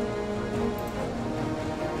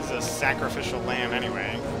 He's a sacrificial lamb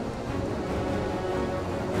anyway.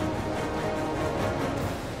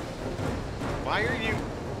 Why are you...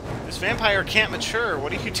 This vampire can't mature.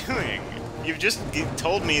 What are you doing? You've just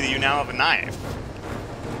told me that you now have a knife.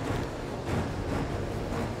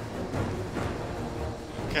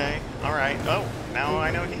 Okay, alright. Oh, now I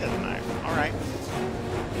know he has a knife. Alright.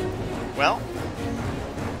 Well.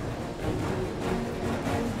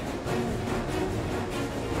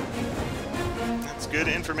 That's good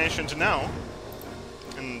information to know.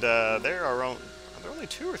 And there are only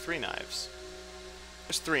 2 or 3 knives?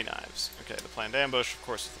 There's 3 knives. Okay, the planned ambush, of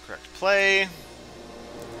course, is the correct play.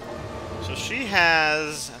 So she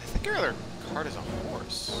has... I think her other card is a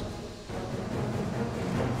horse.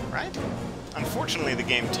 Right? Unfortunately, the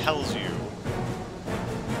game tells you...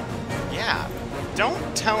 Yeah.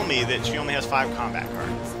 Don't tell me that she only has 5 combat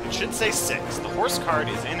cards. It should say 6. The horse card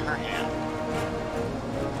is in her hand.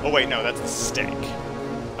 Oh, wait, no, that's a stake.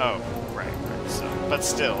 Oh, right. So, but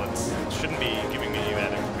still, it shouldn't be giving me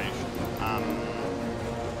that information.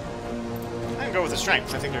 I can go with the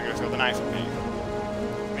strength. I think they're going to throw the knife at me.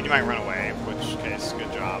 I mean, you might run away, in which case,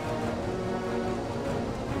 good job.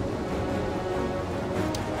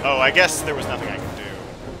 Oh, I guess there was nothing I could do.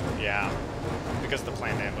 Yeah, because of the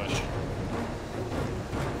planned ambush.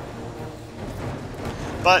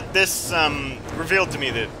 But this revealed to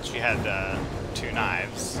me that she had 2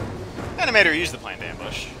 knives. And I made her use the planned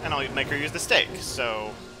ambush, and I'll make her use the stake,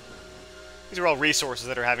 so... These are all resources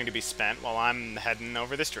that are having to be spent while I'm heading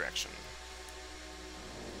over this direction.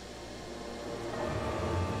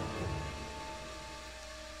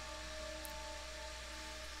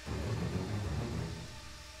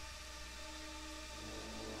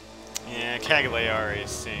 Yeah, Cagliari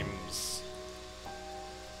seems...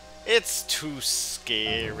 It's too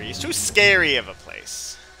scary. It's too scary of a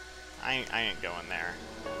place. I ain't going there.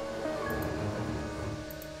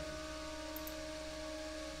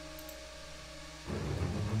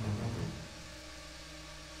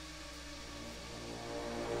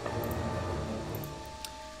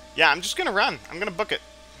 Yeah, I'm just gonna run. I'm gonna book it.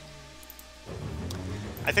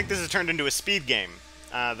 I think this has turned into a speed game.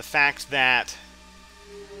 The fact that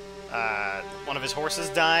one of his horses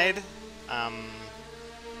died,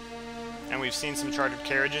 and we've seen some chartered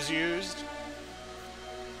carriages used.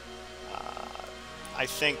 I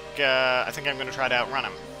think I'm going to try to outrun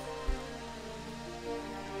him.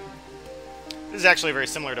 This is actually very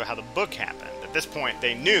similar to how the book happened. At this point,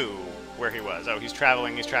 they knew where he was. Oh, he's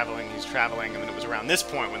traveling, and then it was around this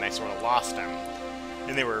point when they sort of lost him.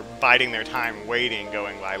 And they were biding their time waiting,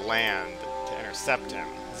 going by land to intercept him.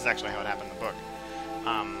 This is actually how it happened in the book.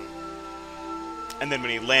 And then when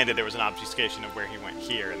he landed, there was an obfuscation of where he went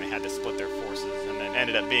here, and they had to split their forces. And then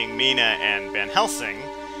ended up being Mina and Van Helsing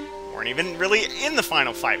weren't even really in the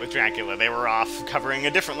final fight with Dracula. They were off covering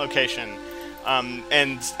a different location,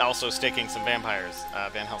 and also staking some vampires.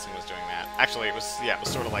 Van Helsing was doing that. Actually, it was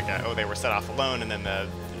sort of like they were set off alone, and then the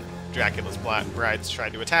Dracula's brides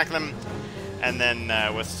tried to attack them, and then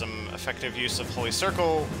with some effective use of Holy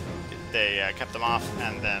Circle, they kept them off,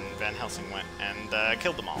 and then Van Helsing went and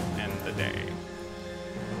killed them all in the day,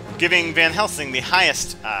 giving Van Helsing the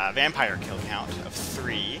highest vampire kill count of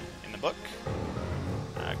 3 in the book.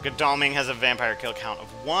 Godalming has a vampire kill count of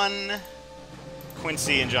 1.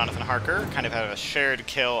 Quincy and Jonathan Harker kind of have a shared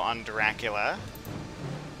kill on Dracula.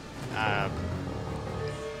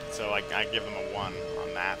 So I give them a 1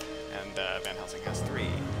 on that, and Van Helsing has 3.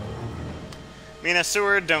 Mina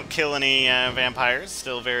Seward don't kill any vampires,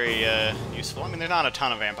 still very useful. I mean, there's not a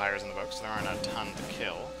ton of vampires in the book, so there aren't a ton to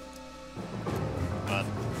kill. But,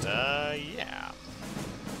 yeah.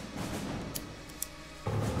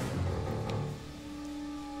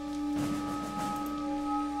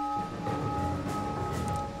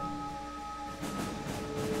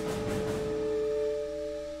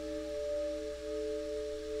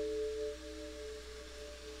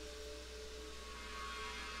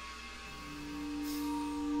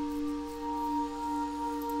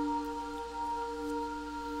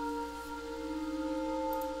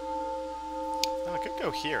 I could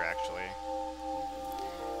go here, actually.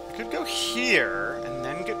 I could go here, and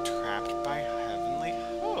then get trapped by Heavenly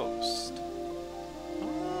Host.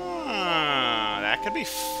 Ah, that could be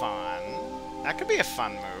fun. That could be a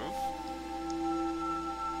fun move.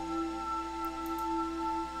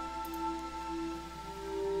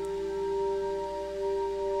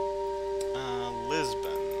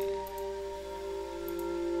 Lisbon.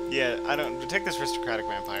 Yeah, I don't... Take this Aristocratic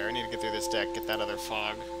Vampire. I need to get through this deck, get that other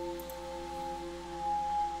fog.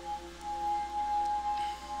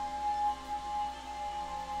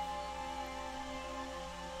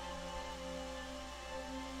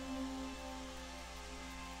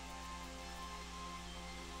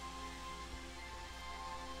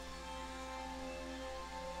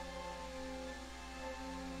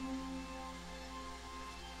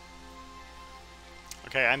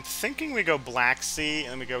 Okay, I'm thinking we go Black Sea,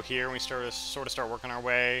 and then we go here, and we sort of start working our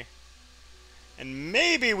way. And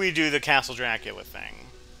maybe we do the Castle Dracula thing.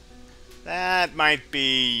 That might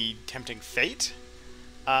be tempting fate,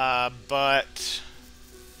 but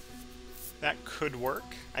that could work,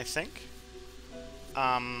 I think. What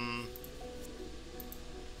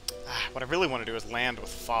I really want to do is land with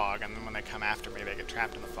fog, and then when they come after me, they get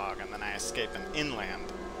trapped in the fog, and then I escape them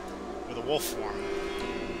inland with a wolf form.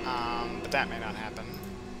 But that may not happen.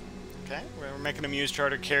 Okay, we're making them use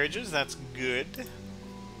chartered carriages. That's good.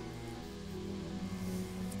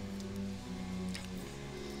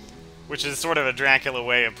 Which is sort of a Dracula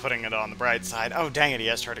way of putting it on the bright side. Oh, dang it, he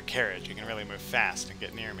has chartered carriage. You can really move fast and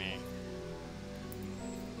get near me.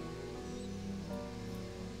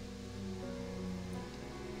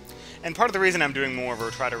 And part of the reason I'm doing more of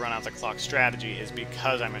a try to run out the clock strategy is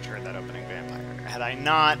because I matured that opening vampire. Had I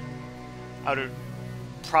not, I would have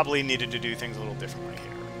probably needed to do things a little differently here.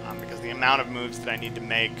 Because the amount of moves that I need to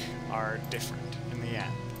make are different in the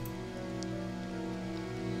end.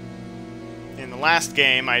 In the last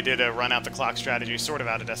game, I did a run out the clock strategy sort of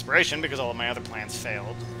out of desperation because all of my other plans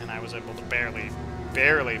failed, and I was able to barely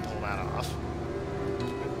pull that off.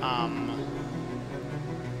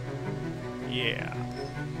 Yeah.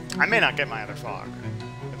 I may not get my other fog.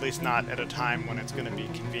 At least not at a time when it's going to be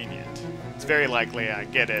convenient. It's very likely I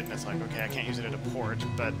get it, and it's like, okay, I can't use it at a port,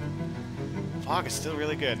 but fog is still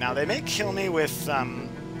really good. Now, they may kill me with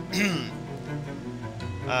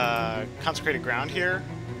Consecrated Ground here,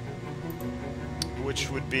 which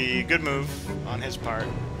would be a good move on his part.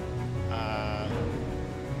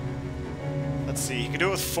 Let's see, he could do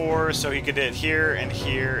it with 4, so he could hit here, and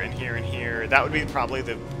here, and here, and here. That would be probably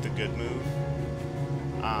the good move.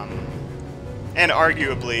 And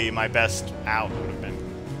arguably, my best out would have been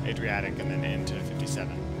Adriatic and then into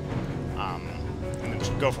 57. And then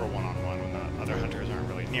just go for a one-on-one when the other hunters aren't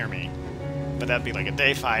really near me. But that'd be like a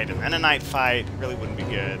day fight and then a night fight. Really wouldn't be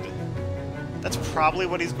good. That's probably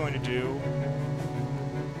what he's going to do.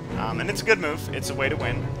 And it's a good move. It's a way to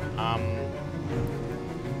win.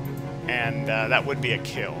 And that would be a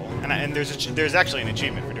kill. And there's actually an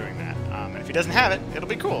achievement for doing that. And if he doesn't have it, it'll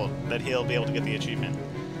be cool that he'll be able to get the achievement.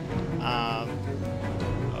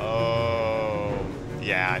 Oh,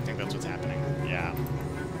 yeah, I think that's what's happening. Yeah.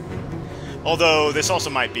 Although this also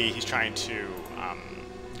might be he's trying to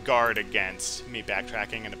guard against me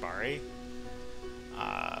backtracking into Bari.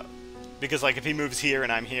 Because, like, if he moves here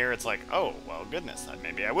and I'm here, it's like, oh, well, goodness,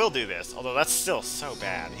 maybe I will do this. Although that's still so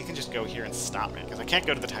bad. He can just go here and stop me, because I can't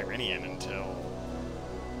go to the Tyranian until...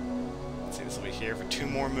 Let's see, this will be here for 2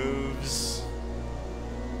 more moves.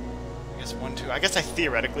 I guess 1, 2... I guess I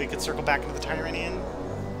theoretically could circle back into the Tyranian.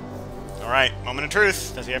 Alright, moment of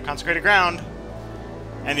truth. Does he have Consecrated Ground?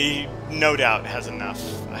 And he, no doubt, has enough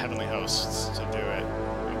Heavenly Hosts to do it.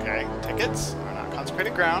 Okay, tickets are not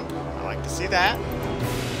Consecrated Ground. I like to see that.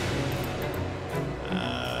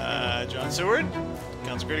 John Seward,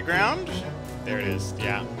 Consecrated Ground. There it is.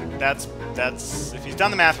 Yeah, that's. If he's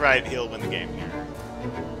done the math right, he'll win the game here.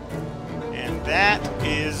 And that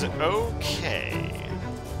is okay.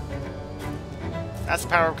 That's the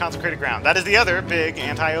power of Consecrated Ground. That is the other big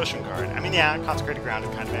anti-ocean card. I mean, yeah, Consecrated Ground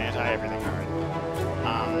is kind of an anti-everything card.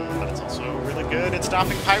 But it's also really good at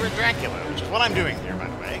stopping Pirate Dracula, which is what I'm doing here, by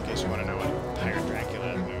the way, in case you want to know what Pirate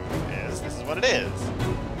Dracula move is. This is what it is.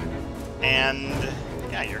 And...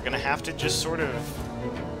 yeah, you're going to have to just sort of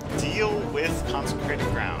deal with Consecrated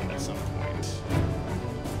Ground at some point.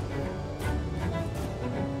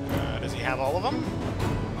 Does he have all of them?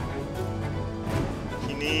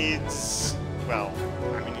 He needs... well,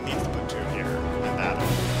 I mean, he needs to put 2 here, and that'll do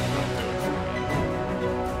it for me.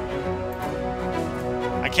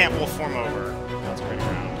 I can't wolf form over Consecrated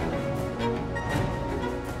Ground.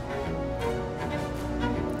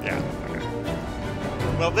 Yeah.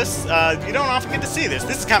 Well, this, you don't often get to see this.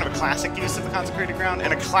 This is kind of a classic use of the Consecrated Ground,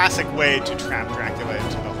 and a classic way to trap Dracula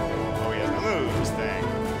into the whole, oh, he has no moves thing.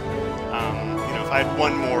 You know, if I had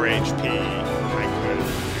 1 more HP, I could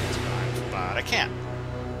survive, but I can't.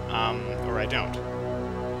 Or I don't.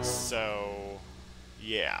 So,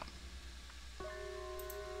 yeah.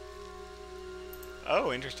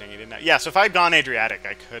 Oh, interesting, he didn't know. Yeah, so if I had gone Adriatic,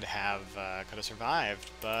 I could have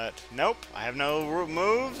survived, but nope, I have no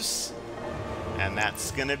moves. And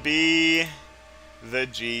that's gonna be the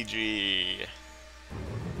GG.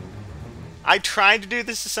 I tried to do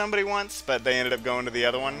this to somebody once, but they ended up going to the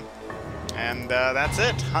other one. And that's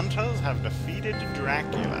it. Hunters have defeated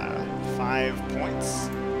Dracula. 5 points.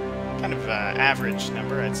 Kind of average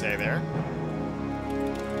number, I'd say there.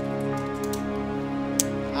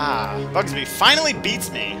 Ah, Bugsby finally beats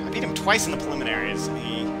me. I beat him twice in the preliminaries, and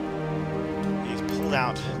he's pulled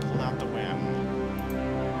out the win.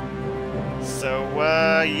 So,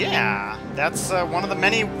 yeah, that's one of the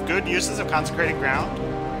many good uses of Consecrated Ground,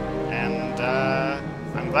 and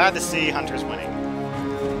I'm glad to see Hunters winning.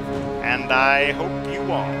 And I hope you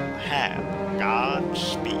all have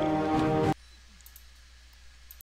Godspeed.